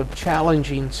type of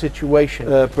challenging situation.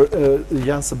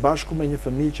 Janë së bashku me një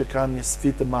fëmijë që ka një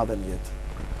sfidë të madhe në jetë.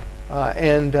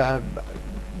 And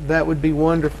that would be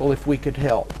wonderful if we could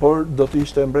help. Por do të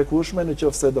ishte mrekullueshme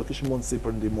nëse do kishim mundësi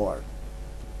për ndihmuar.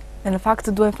 Dhe në fakt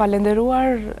duhem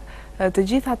falenderuar të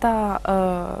gjithë ata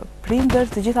prindër,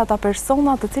 të gjithë ata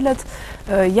persona të cilët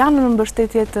janë në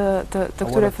mbështetje të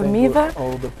këtyre fëmijëve,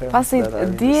 pasi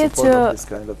dihet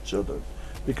që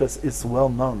because it's well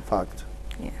known fact.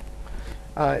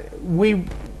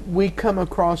 We come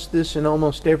across this in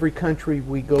almost every country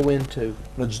we go into.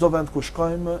 Në çdo vend ku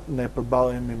shkojmë, ne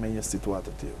përballemi me një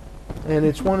situatë të tillë. And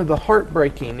it's one of the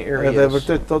heartbreaking Edhe areas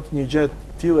vërtet thot një gjë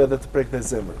të tillë edhe të prek në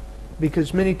zemër.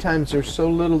 because many times there's so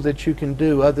little that you can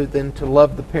do other than to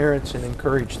love the parents and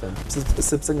encourage them.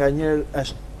 Sepse nganjëherë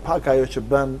është pak ajo që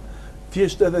bën,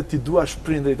 thjesht edhe ti duash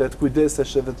prindrit e të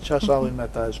kujdesesh edhe të qash hallin me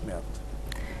ta është mjaft.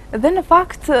 Dhe në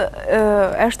fakt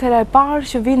është hera e parë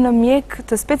që vinë në mjek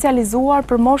të specializuar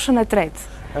për moshën e tretë.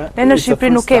 Ne në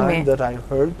Shqipëri nuk kemi. That I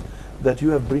heard that you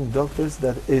have bring doctors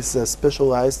that is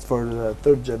specialized for the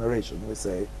third generation, we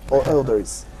say, or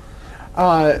elders.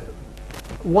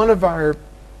 One of our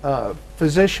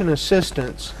physician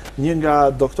assistants, Një nga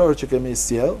doktorët që kemi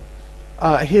sjell,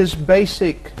 his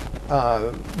basic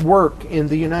work in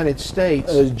the United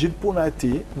States gjithë puna e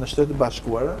tij në Shtetet e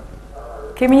Bashkuara.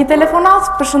 Kemi një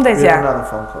telefonat, përshëndetje. Another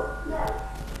phone call.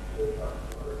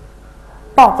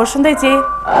 Po, përshëndetje.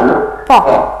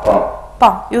 Po,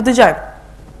 ju dëgjojmë.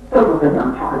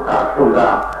 Producenam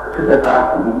qytetar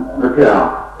në Tiranë.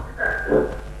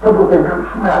 Producenam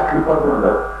shumë e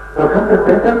akrikodrëve. Për këtë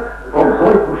tjetër, po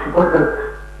mësoj ku shikoj të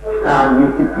ka një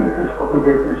tipisi shko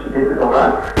Kujdesi në qytetit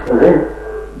orar, dhe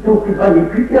du t'i ba një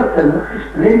pytja se në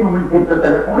shishtë momentin të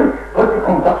telefonit, për t'i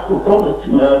kontaktu tonë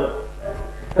që në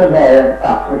të me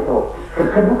pasë to.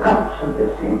 Përse nuk kam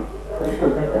shëndesim, për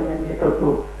të vetëm e një të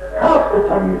tu. Ka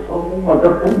specialistë më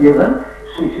dërtu njëven,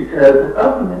 si se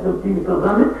edukatë me dërtimi të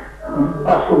dëmit,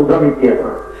 bashkë dëmi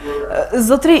tjetër.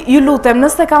 Zotri, ju lutem,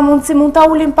 nëse ka mundësi mund ta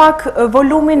ulim pak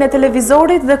volumin e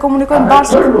televizorit dhe komunikojmë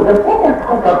bashkë. Po mund të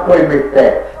kontaktoj me te?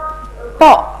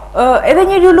 Po, edhe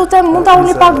njëri ju lutem, mund ta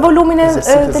uli pak volumin e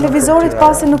televizorit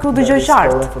pasi nuk ju dëgjoj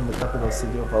qartë. From the capital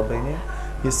city of Albania.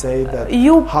 He said that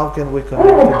You- how can we connect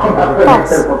with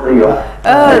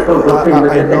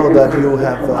I know that you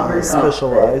have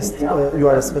specialized, you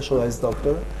are a specialized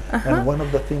doctor, and one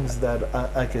of the things that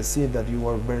I can see that you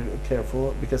are very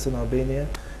careful, because in Albania,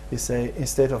 he say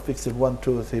instead of fixing one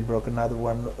tooth, he broke another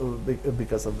one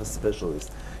because of the specialist.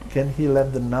 Can he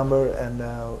let the number and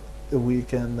we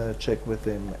can check with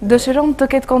him? Dëshiron të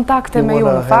ketë kontakte me ju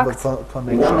në fakt.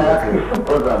 Connection with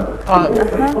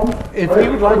you. if he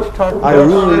would like to talk I to us,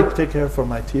 really take care for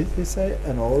my teeth, he say,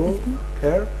 and oral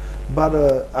care, but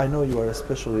I know you are a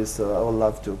specialist, I would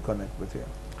love to connect with you.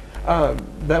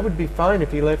 that would be fine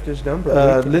if he left his number.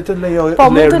 Le të lejoj Po,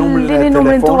 mund të numrin lini e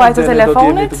numrin tuaj të dhe ne do të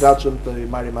jemi telefonit. të gatshëm të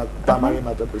ta marrim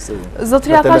atë përsëri.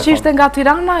 Zotria Në tha që telefon. ishte nga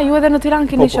Tirana, ju edhe në Tiranë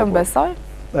keni Po, qenë po. besoj?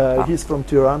 He's from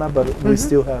Tirana, but we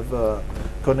still have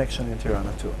connection in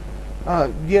Tirana too.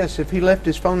 Yes, if he left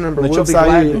his phone number, Në we'll be qoftë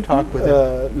glad ai to talk with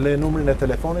him. le numrin e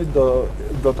telefonit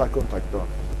do ta kontakton.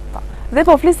 Dhe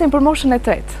po flisim për moshën e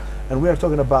tretë. And we are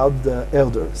talking about the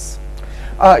elders.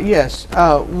 Yes,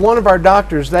 one of our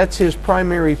doctors, that's his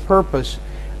primary purpose.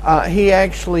 He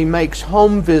actually makes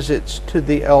home visits to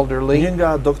the elderly. Një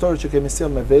nga doktorët që kemi sjell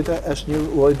me vete është një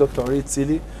lloj doktori I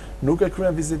cili nuk e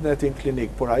kryen vizitën e tij në klinik,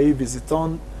 por ai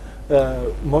viziton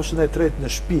moshën e tretë në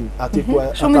shtëpi, aty ku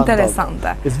ata Shumë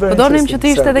interesante. Po donim që të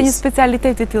ishte edhe një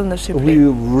specialitet I tillë në We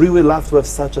Shqipëri. really love to have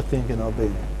such a thing in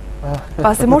Albania.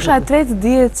 Pasi mosha e tretë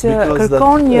dihet që Because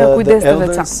kërkon një the kujdes të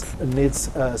elders veçantë. needs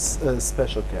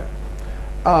special care.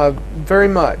 Very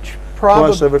much. Po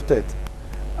është e vërtet.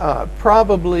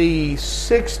 Probably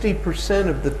 60%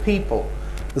 of the people.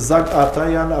 Ata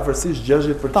janë afërsisht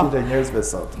 60% e njerëzve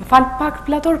sot. Fal pak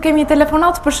Plator, kemi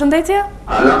telefonat, përshëndetje?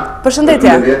 Alo.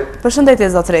 Përshëndetje. Përshëndetje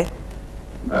zotri.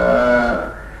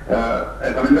 E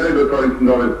falenderoj doktorin që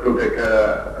ndodhet këtu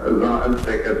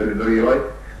tek televizori juaj.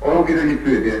 Po nuk kemi një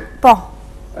pyetje. Po.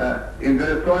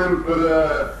 Interesohem për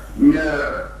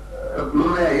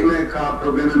mëmaja ime ka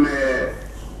probleme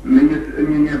me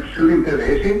një fshillim të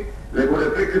veshit dhe kur e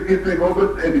prek këtë pjesë e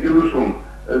kokës e dëgjon shumë.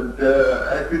 A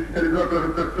është specializuar për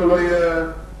këtë lloj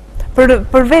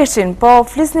Për veshin, po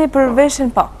flisni për veshin,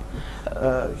 po.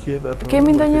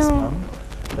 Kemi ndonjë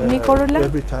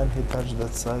Every time he touches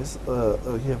that size,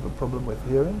 he have a problem with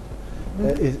hearing.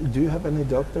 Do you have any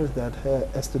doctors that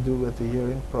has to do with the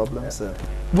hearing problems?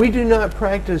 We do not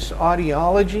practice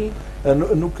audiology.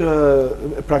 Nuk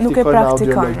e praktikojnë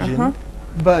audiologjin.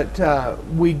 But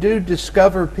we do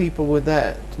discover people with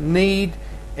that need,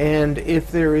 and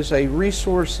if there is a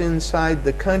resource inside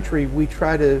the country, we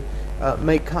try to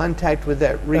make contact with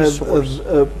that resource.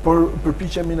 Por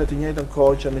përpiqemi në të njëjtën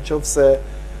kohë që nëse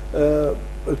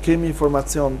kemi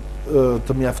informacion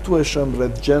të mjaftueshëm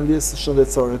rreth gjendjes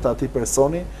shëndetësore të atij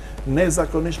personi, ne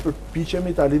zakonisht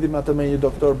përpiqemi ta lidhim atë me një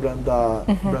doktor brenda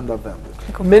vendit.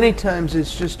 Many times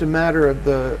it's just a matter of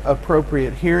the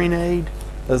appropriate hearing aid.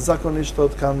 Zakonisht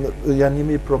janë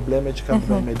një probleme që kanë të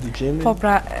bëjnë me dëgjimin. Po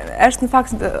pra, është në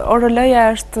fakt ORL-ja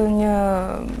është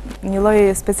një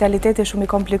lloj specialiteti shumë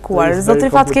i komplikuar.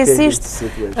 Zotri fatkeqësisht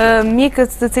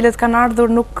mjekët të cilët kanë ardhur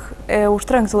nuk e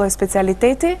ushtrojnë këtë lloj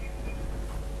specialiteti.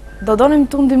 Do donim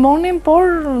të ndihmonim, por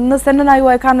nëse nëna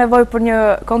juaj ka nevojë për një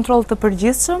kontroll të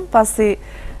përgjithshëm, pasi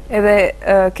edhe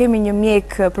kemi një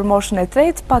mjek për moshën e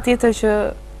tretë, patjetër që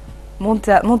mund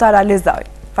ta realizoj.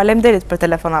 Faleminderit për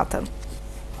telefonatën.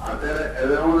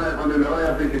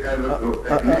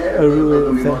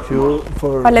 Thank you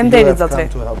for Faleminderit come zotri.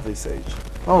 to help this age.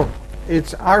 Oh,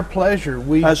 it's our pleasure.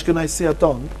 Është kënaqësia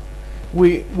tonë.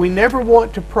 We never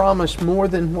want to promise more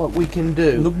than what we can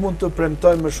do. Nuk mund të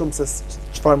premtojmë më shumë se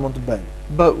çfarë mund të bëjmë.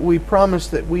 But we promise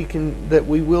that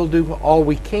we will do all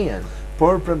we can.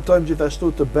 Por premtojmë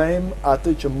gjithashtu të bëjmë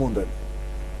atë që mundem.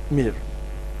 Mirë.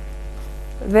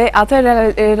 Dhe atë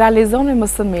realizoni më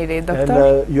së miri, doktor.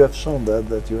 And you have shown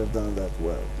that you have done that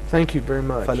well. Thank you very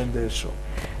much. Faleminderit shumë.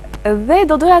 Dhe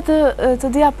do doja të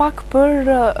dija pak për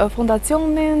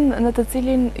fondacionin në të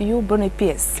cilin ju bëni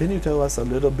pjesë. Can you tell us a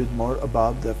little bit more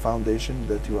about the foundation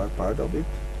that you are part of it?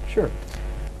 Sure.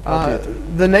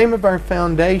 The name of our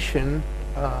foundation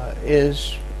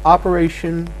is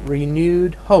Operation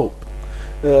Renewed Hope.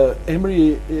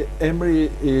 Emri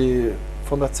I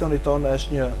fondacionit tonë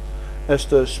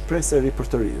është shpresë e ri për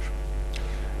të rirë.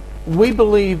 We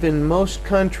believe in most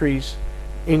countries,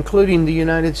 including the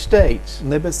United States,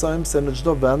 Ne besojmë se në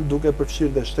çdo vend, duke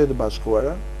përfshirë dhe Shtetet e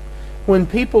Bashkuara, when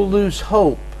people lose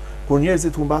hope, kur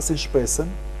njerëzit humbasin shpresën,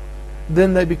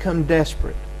 then they become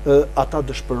desperate, ata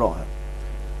dëshpërohen.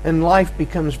 and life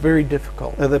becomes very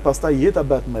difficult. Edhe pastaj jeta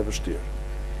bëhet më e vështirë.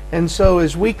 And so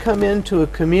as we come into a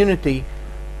community,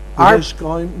 Ne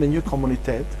shkojmë në një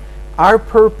komunitet, our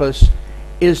purpose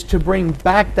is to bring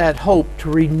back that hope,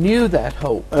 to renew that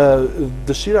hope.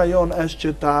 Dëshira jonë është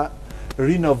që ta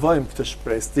rinovojmë këtë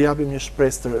shpresë, të japim një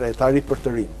shpresë të re, ta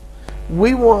ripërtërim.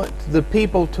 We want the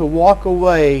people to walk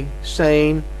away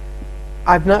saying,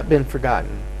 I've not been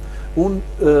forgotten.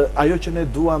 Ajo që ne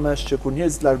duam është që kur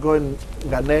njerëzit largohen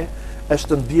nga ne,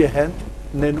 është të ndjehen,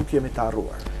 ne nuk jemi të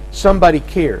harruar. Somebody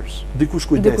cares. Dikush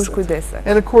kujdeset.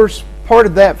 And of course, part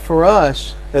of that for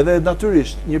us Edhe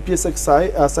natyrisht, një pjesë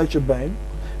e asaj që bëjmë,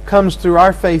 comes through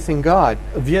our faith in God.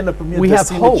 Vjen nëpërmjet We have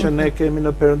besimit hope. që ne kemi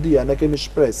në Perëndia, ne kemi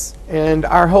shpresë. And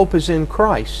our hope is in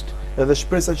Christ. Edhe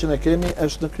shpresa që ne kemi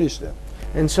është në Krishtin.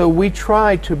 And so we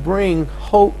try to bring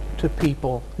hope to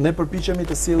people. Ne përpiqemi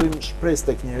të sillim shpresë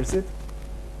tek njerëzit.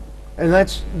 And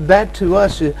that to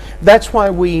us, that's why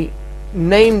we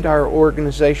named our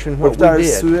organization Për what këtë we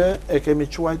did. arsye e kemi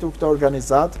quajtur këtë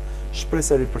organizat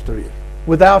shpresë e ri për të rirë.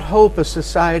 Without hope, a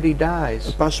society dies.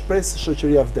 Pa shpresë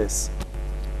shoqëria vdes.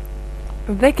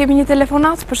 Dhe kemi një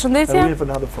telefonat, përshëndetje? We have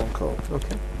another phone call.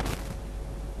 Okay.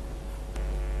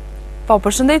 Po,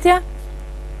 përshëndetje?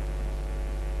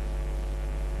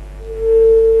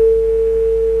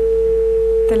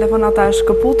 Telefonata është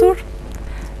këputur.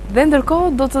 Dhe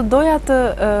ndërkohë do të doja të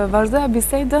vazhdoja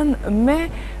bisedën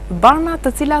me barna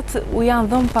të cilat u janë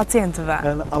dhënë pacientëve.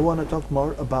 And I want to talk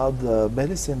more about the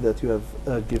medicine that you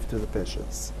have give to the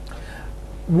patients.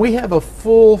 We have a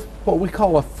full, what we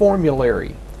call a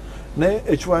formulary. Ne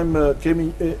e quajmë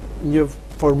kemi një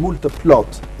formulë të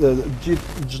plot,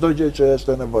 çdo gjë që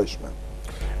është e nevojshme.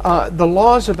 The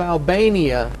laws of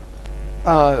Albania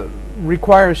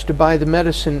require us to buy the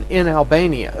medicine in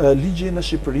Albania. Ligji në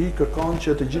Shqipëri kërkon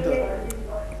që të gjitha.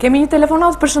 Kemi një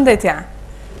telefonat, përshëndetje.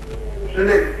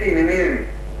 Shëndetini, mirë.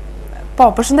 Po,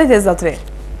 përshëndetje zotri.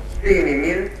 Stini,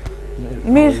 mirë.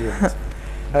 Mirë.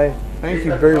 Hey, thank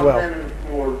you very well.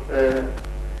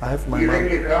 I have my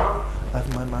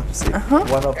mom sick.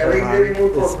 One of her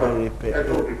arms is very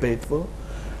painful.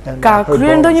 And Ka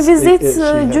kryer ndonjë vizitë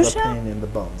gjyshe? Pain in the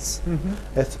bones.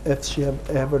 If she have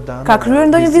ever done. Ka kryer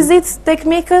ndonjë vizitë tek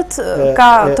mjekët?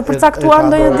 Ka të përcaktuar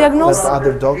ndonjë diagnozë?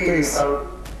 Other doctors,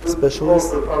 specialists.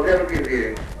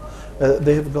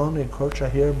 They have gone in Korça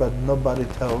here, but nobody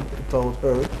told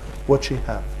her what she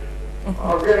had. Do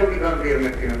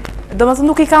të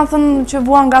nuk I kanë thënë që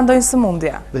vuan nga ndonjë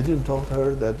sëmundje. They didn't told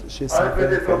her that she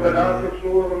suffered from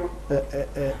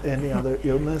any other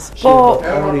illness. She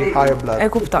had only higher blood E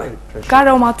kuptoj. pressure. Ka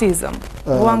reumatizëm.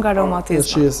 Vuan nga reumatizmi.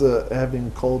 She is having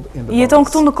cold in the Jeton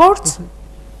bones. këtu në Korçë?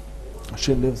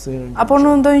 She lives here in Apo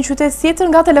në ndonjë qytet tjetër?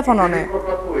 Nga telefononi?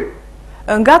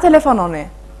 Nga telefononi?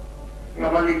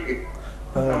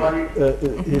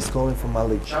 He's calling from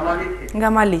Maliq. Nga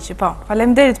Maliqi, po.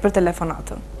 Faleminderit për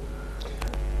telefonatën.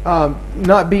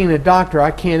 Not being a doctor,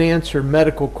 I can't answer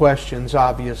medical questions,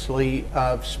 obviously,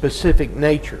 of specific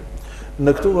nature.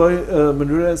 Në këtë lloj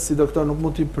mënyre si doktor nuk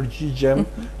mund t'i përgjigjem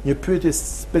një pyetje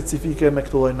specifike me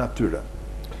këtë lloj natyre.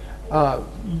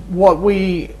 What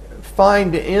we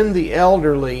find in the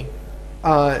elderly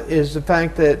is the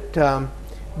fact that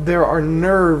there are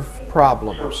nerve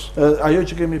problems. Ajo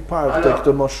që kemi parë tek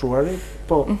të moshuarit,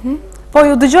 po. Po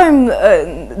ju dëgjojmë,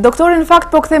 doktori në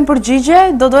fakt po kthem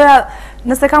përgjigje, do doja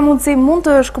nëse ka mundësi mund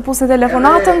të shkëputni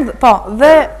telefonatën, po,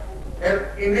 dhe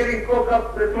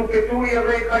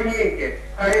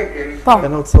po.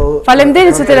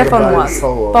 Faleminderit që telefonuat.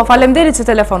 Po, faleminderit që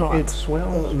telefonuat. It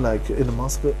swells. Like in the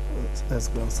Moscow has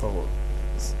been sold.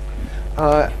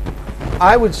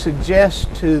 I would suggest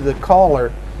to the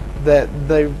caller that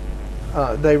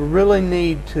they really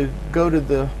need to go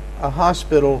to a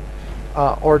hospital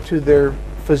or to their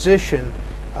physician.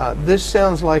 This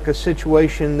sounds like a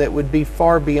situation that would be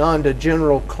far beyond a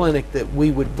general clinic that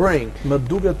we would bring. Më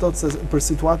duket thot se për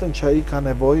situatën që ai ka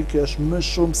nevojë, kjo është më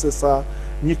shumë se sa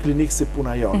një klinik si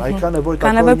puna jon. Ai ka nevojë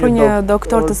Ka nevojë për një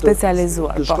doktor të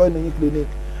specializuar, të po. shkojë në një klinik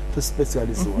të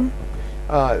specializuar.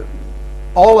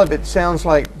 All of it sounds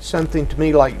like something to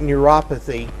me like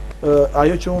neuropathy.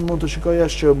 Ajo që unë mund të shikoj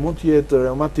është që mund të jetë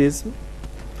reumatizm,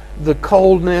 The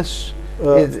coldness,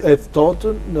 e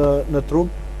ftohtë në trup,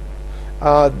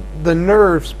 the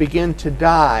nerves begin to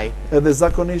die, edhe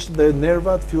zakonisht dhe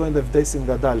nervat fillojnë dhe vdesin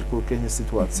ngadalë kur ke një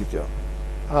situatë si kjo.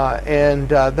 and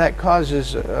that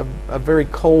causes a very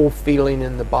cold feeling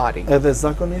in the body. Edhe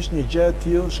zakonisht një gjë e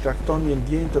tillë shkakton një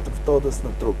ndjenjë të ftohtës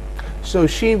në trup. So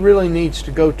she really needs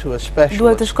to go to a Duhet të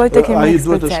specialist. shkoj tek një Ai mjek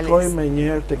duhet të shkojë specialist. më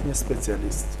njëherë tek një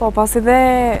specialist. Po, pasi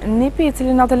dhe Nipi I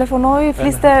cili na telefonoi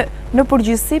fliste në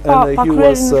përgjithësi pa And pa he kryer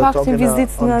was, në fakt talking, një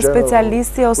vizitë on në general,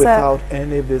 specialisti ose without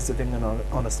any visiting on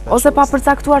a specialist. ose pa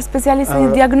përcaktuar specialisti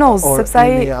një diagnozë, or sepse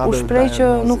ai any u other shpreh që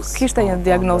nuk diagnosis kishte një on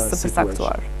diagnozë the të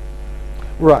përcaktuar.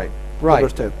 Right, right.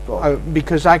 Vërtet, po.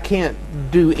 Because I can't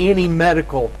do any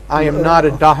medical. I am not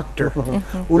a doctor. Unë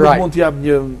nuk mund t'jap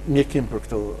një mjekim për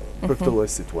këtë lloj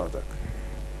situate.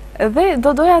 Dhe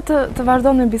do doja të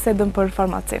vazhdojmë bisedën për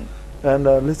farmacin. And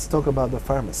let's talk about the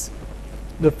pharmacy.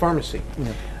 The pharmacy.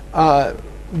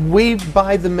 We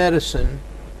buy the medicine.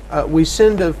 We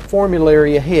send a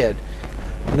formulary ahead.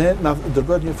 Ne na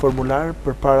dërgohet një formular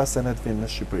përpara se ne të vimë në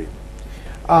Shqipëri.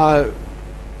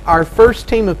 Our first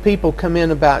team of people come in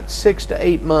about 6 to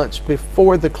 8 months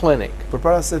before the clinic.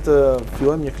 Përpara se të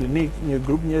fillojmë një klinik, një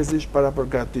grup njerëzish para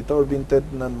përgatitor vinë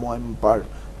 8-9 muaj më parë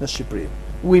në Shqipëri.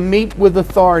 We meet with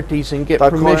authorities and get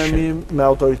permission. Takohemi me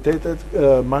autoritetet,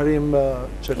 marrim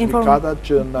certifikatat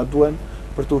që na duhen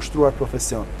për të ushtruar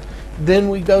profesion. Then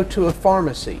we go to a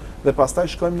pharmacy. Dhe pastaj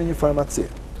shkojmë në një farmaci.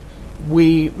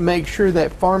 We make sure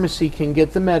that pharmacy can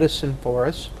get the medicine for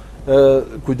us.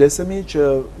 Kujdesemi që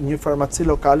një farmaci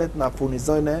lokale na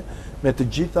furnizojnë me të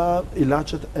gjitha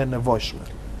ilaçet e nevojshme.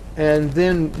 And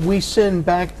then we send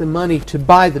back the money to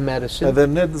buy the medicine. Edhe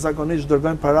ne zakonisht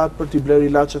dërgojmë parat për t'i blerë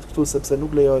ilaçet këtu sepse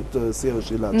nuk lejohet të sjellësh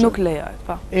ilaçe. Nuk lejohet,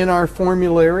 po. In our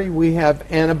formulary we have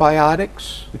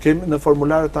antibiotics. Kemi në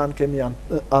formularët tanë kemi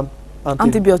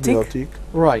antibiotik.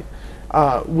 Right.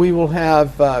 We will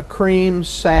have creams,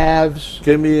 salves.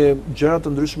 Kemi gjëra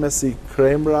të ndryshme si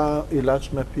kremra, ilaç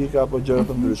me pika apo gjëra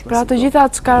të ndryshme. Pra të gjitha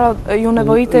çka ju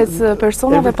nevojitet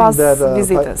personave pas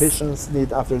vizitës. Patients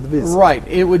need after the visit. Right.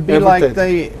 It would be like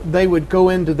they would go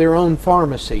into their own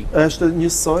pharmacy. Është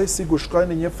njësoj si kur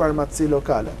shkojnë në një farmaci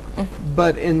lokale.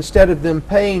 But instead of them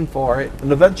paying for it,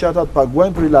 në vend që ata të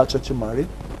paguajnë për ilaçet që marrin,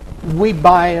 we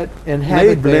buy it and have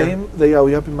it there. Ne blejmë dhe ja u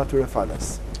japim atyre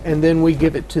falas. And then we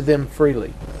give it to them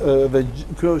freely. Dhe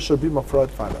kjo shërbim ofrohet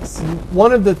falas.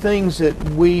 One of the things that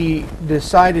we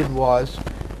decided was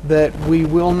that we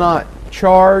will not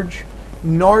charge,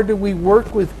 nor do we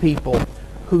work with people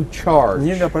who charge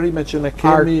Një nga parimet që ne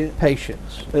our kemi,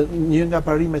 patients. një nga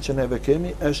parimet që neve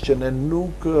kemi është që ne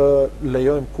nuk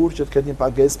lejojmë kur që të ketë një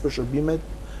pagesë për shërbimet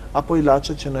apo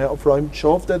ilaçet që ne ofrojmë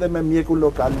qoftë edhe me mjekun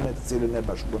lokal me të cilin ne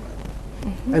bashkëpunojmë.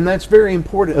 And that's very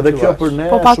important Edhe to kjo us. për ne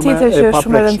Po është patjetër që është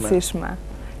shumë e paprekshme. rëndësishme.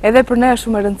 Edhe për ne është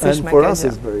shumë e And rëndësishme for kjo us gjë.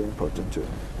 it's very important too.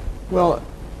 Well,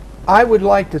 I would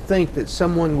like to think that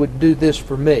someone would do this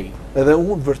for me. Edhe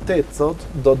unë vërtet thot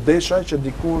do desha që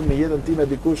dikur në jetën time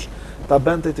dikush ta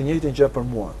bënte të njëjtin gjë për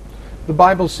mua. The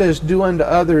Bible says, "Do unto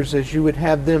others as you would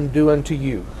have them do unto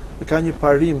you." Ka një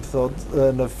parim thot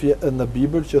në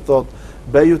Bibël që thot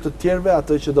bëju të tjerëve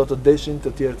atë që do të deshin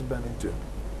të tjerë të bënin ty.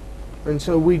 And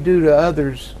so we do to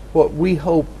others what we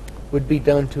hope would be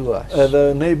done to us.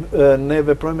 Edhe ne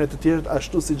veprojmë të tjerët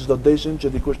ashtu siç do deshin që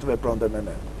dikush të vepronte me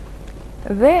ne.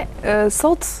 Dhe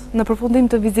sot në përfundim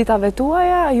të vizitave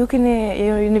tuaja ju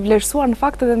jeni vlerësuar në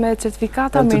fakt edhe me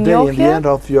certifikata And today, in the mirënjohje end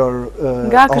of your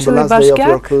nga on the Këshilli last day of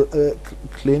your Bashkiak.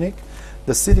 clinic,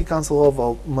 the City Council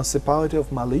of Municipality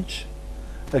of Maliq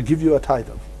give you a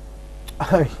title.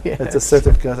 Yes. It's a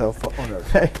certificate of honor.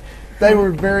 They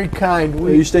were very kind.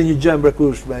 Ishte një gjë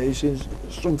mrekullueshme, ishin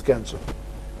shumë të këndshëm.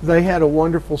 They had a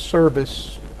wonderful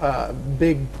service,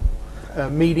 big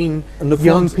meeting. Në fund,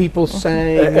 Young people sang.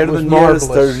 It was erdhën njerëz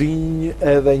të marvelous. rinj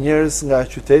edhe njerëz nga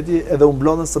qyteti edhe u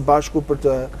mblodhen së bashku për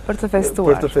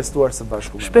të festuar së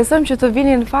bashku. Shpresojmë që të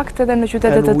vini në fakt edhe në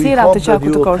qytete të And we tjera hope të that qarkut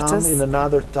you të will come Korçës. in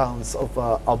another towns of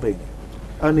Albania.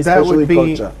 And That especially would be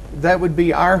Korça. that would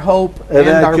be our hope Edhe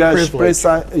and our kjo është privilege.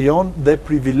 shpresa jon dhe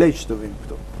privilegj të vim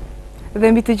këtu.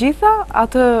 Dhe mbi të gjitha,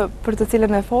 atë për të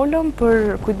cilën e folëm,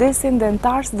 për kujdesin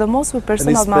dentar, sidomos për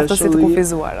personat me aftësi të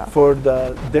kufizuara. For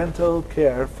the dental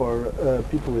care for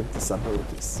people with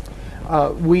disabilities.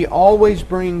 We always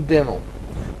bring dental.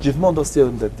 Gjithmonë do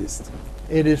sjellim dentist.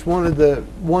 It is one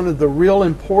of the real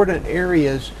important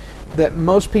areas that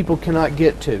most people cannot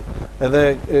get to.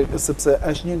 Edhe sepse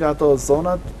është një nga ato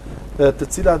zonat të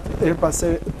cilat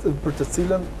për të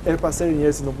cilën her pas here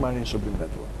njerëzit nuk marrin shërbim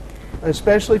vetë.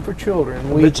 Especially for children.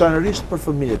 Veçanërisht për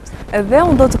fëmijët. Dhe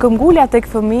unë do të këmbgulja tek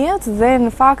fëmijët dhe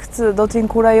në fakt do të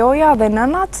inkurajoja dhe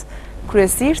nënat,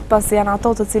 kryesisht pasi janë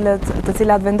ato të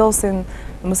cilat vendosin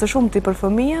më së shumti për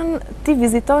fëmijën, ti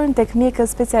vizitojnë tek mjekët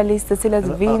specialistë të cilët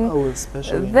vinë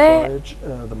dhe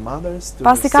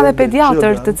pasi ka dhe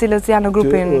pediatër të cilët janë në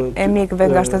grupin e mjekëve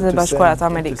nga Shtetet e Bashkuara të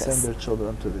Amerikës.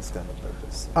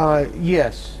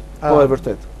 Yes. Po e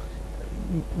vërtet.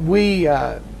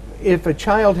 If a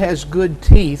child has good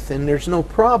teeth and there's no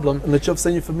problem, në qoftë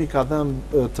se një fëmijë ka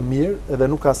dhëmbë të mirë edhe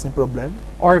nuk ka asnjë problem,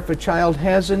 or if a child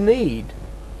has a need,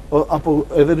 apo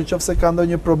edhe në qoftë se ka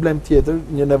ndonjë problem tjetër,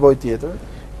 një nevojë tjetër,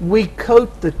 we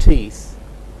coat the teeth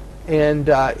and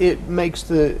it makes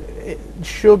the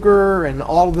sugar and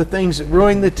all the things that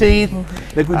ruin the teeth.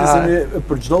 Ne kujdesemi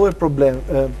për çdo lloj problem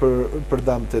për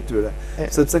dhëmbët e tyre,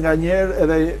 sepse nganjëherë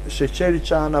edhe sheqeri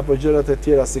qan apo gjërat e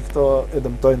tjera si këto e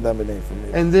dëmtojnë dhëmbën e një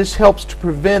fëmijë. And this helps to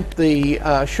prevent the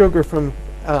sugar from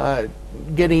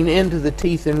getting into the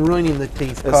teeth and ruining the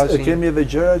teeth, causing kemi edhe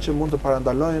gjëra që mund të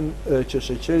parandalojnë që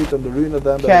sheqeri të ndryjnë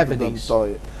dhëmbët dhe të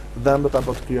dëmtojë dhëmbët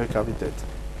apo të krijojë kavitet.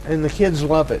 And the kids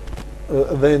love it.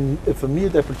 Dhe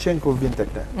fëmijët e pëlqejnë kur vijnë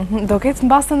tek ne. Do ketë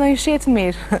mbasë në një shihet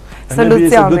mirë. Solucioni. Maybe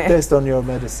it's a good test on your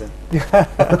medicine.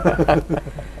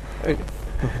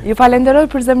 Ju falenderoj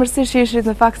për zemërsisht që ishit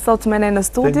në fakt sot me ne në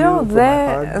studio dhe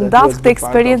ndatë këtë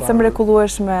eksperiencë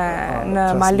mrekullueshme në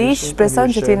Maliq,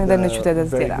 shpresojmë që t'jeni dhe në qytetet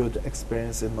të tjera. Very good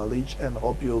experience in Maliq and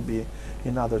hope you'll be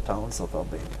in other towns of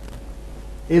Albania.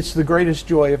 It's the greatest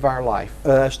joy of our life.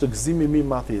 Është gëzimi më i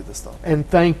madh i jetës tonë. And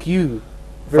thank you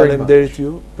very much. Faleminderit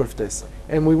ju për ftesën.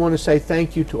 And we want to say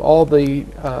thank you to all the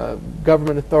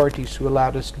government authorities who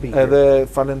allowed us to be here. Edhe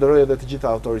falenderoj edhe të gjitha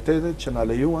autoritetet që na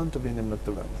lejuan të vinim në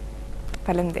këtë vend.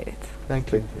 Faleminderit.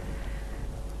 Thank you.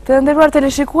 Të nderuar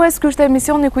teleshikues, ky është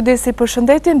emisioni Kujdesi për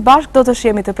shëndetin, bashkë do të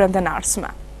shihemi të premten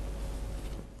ardhshme.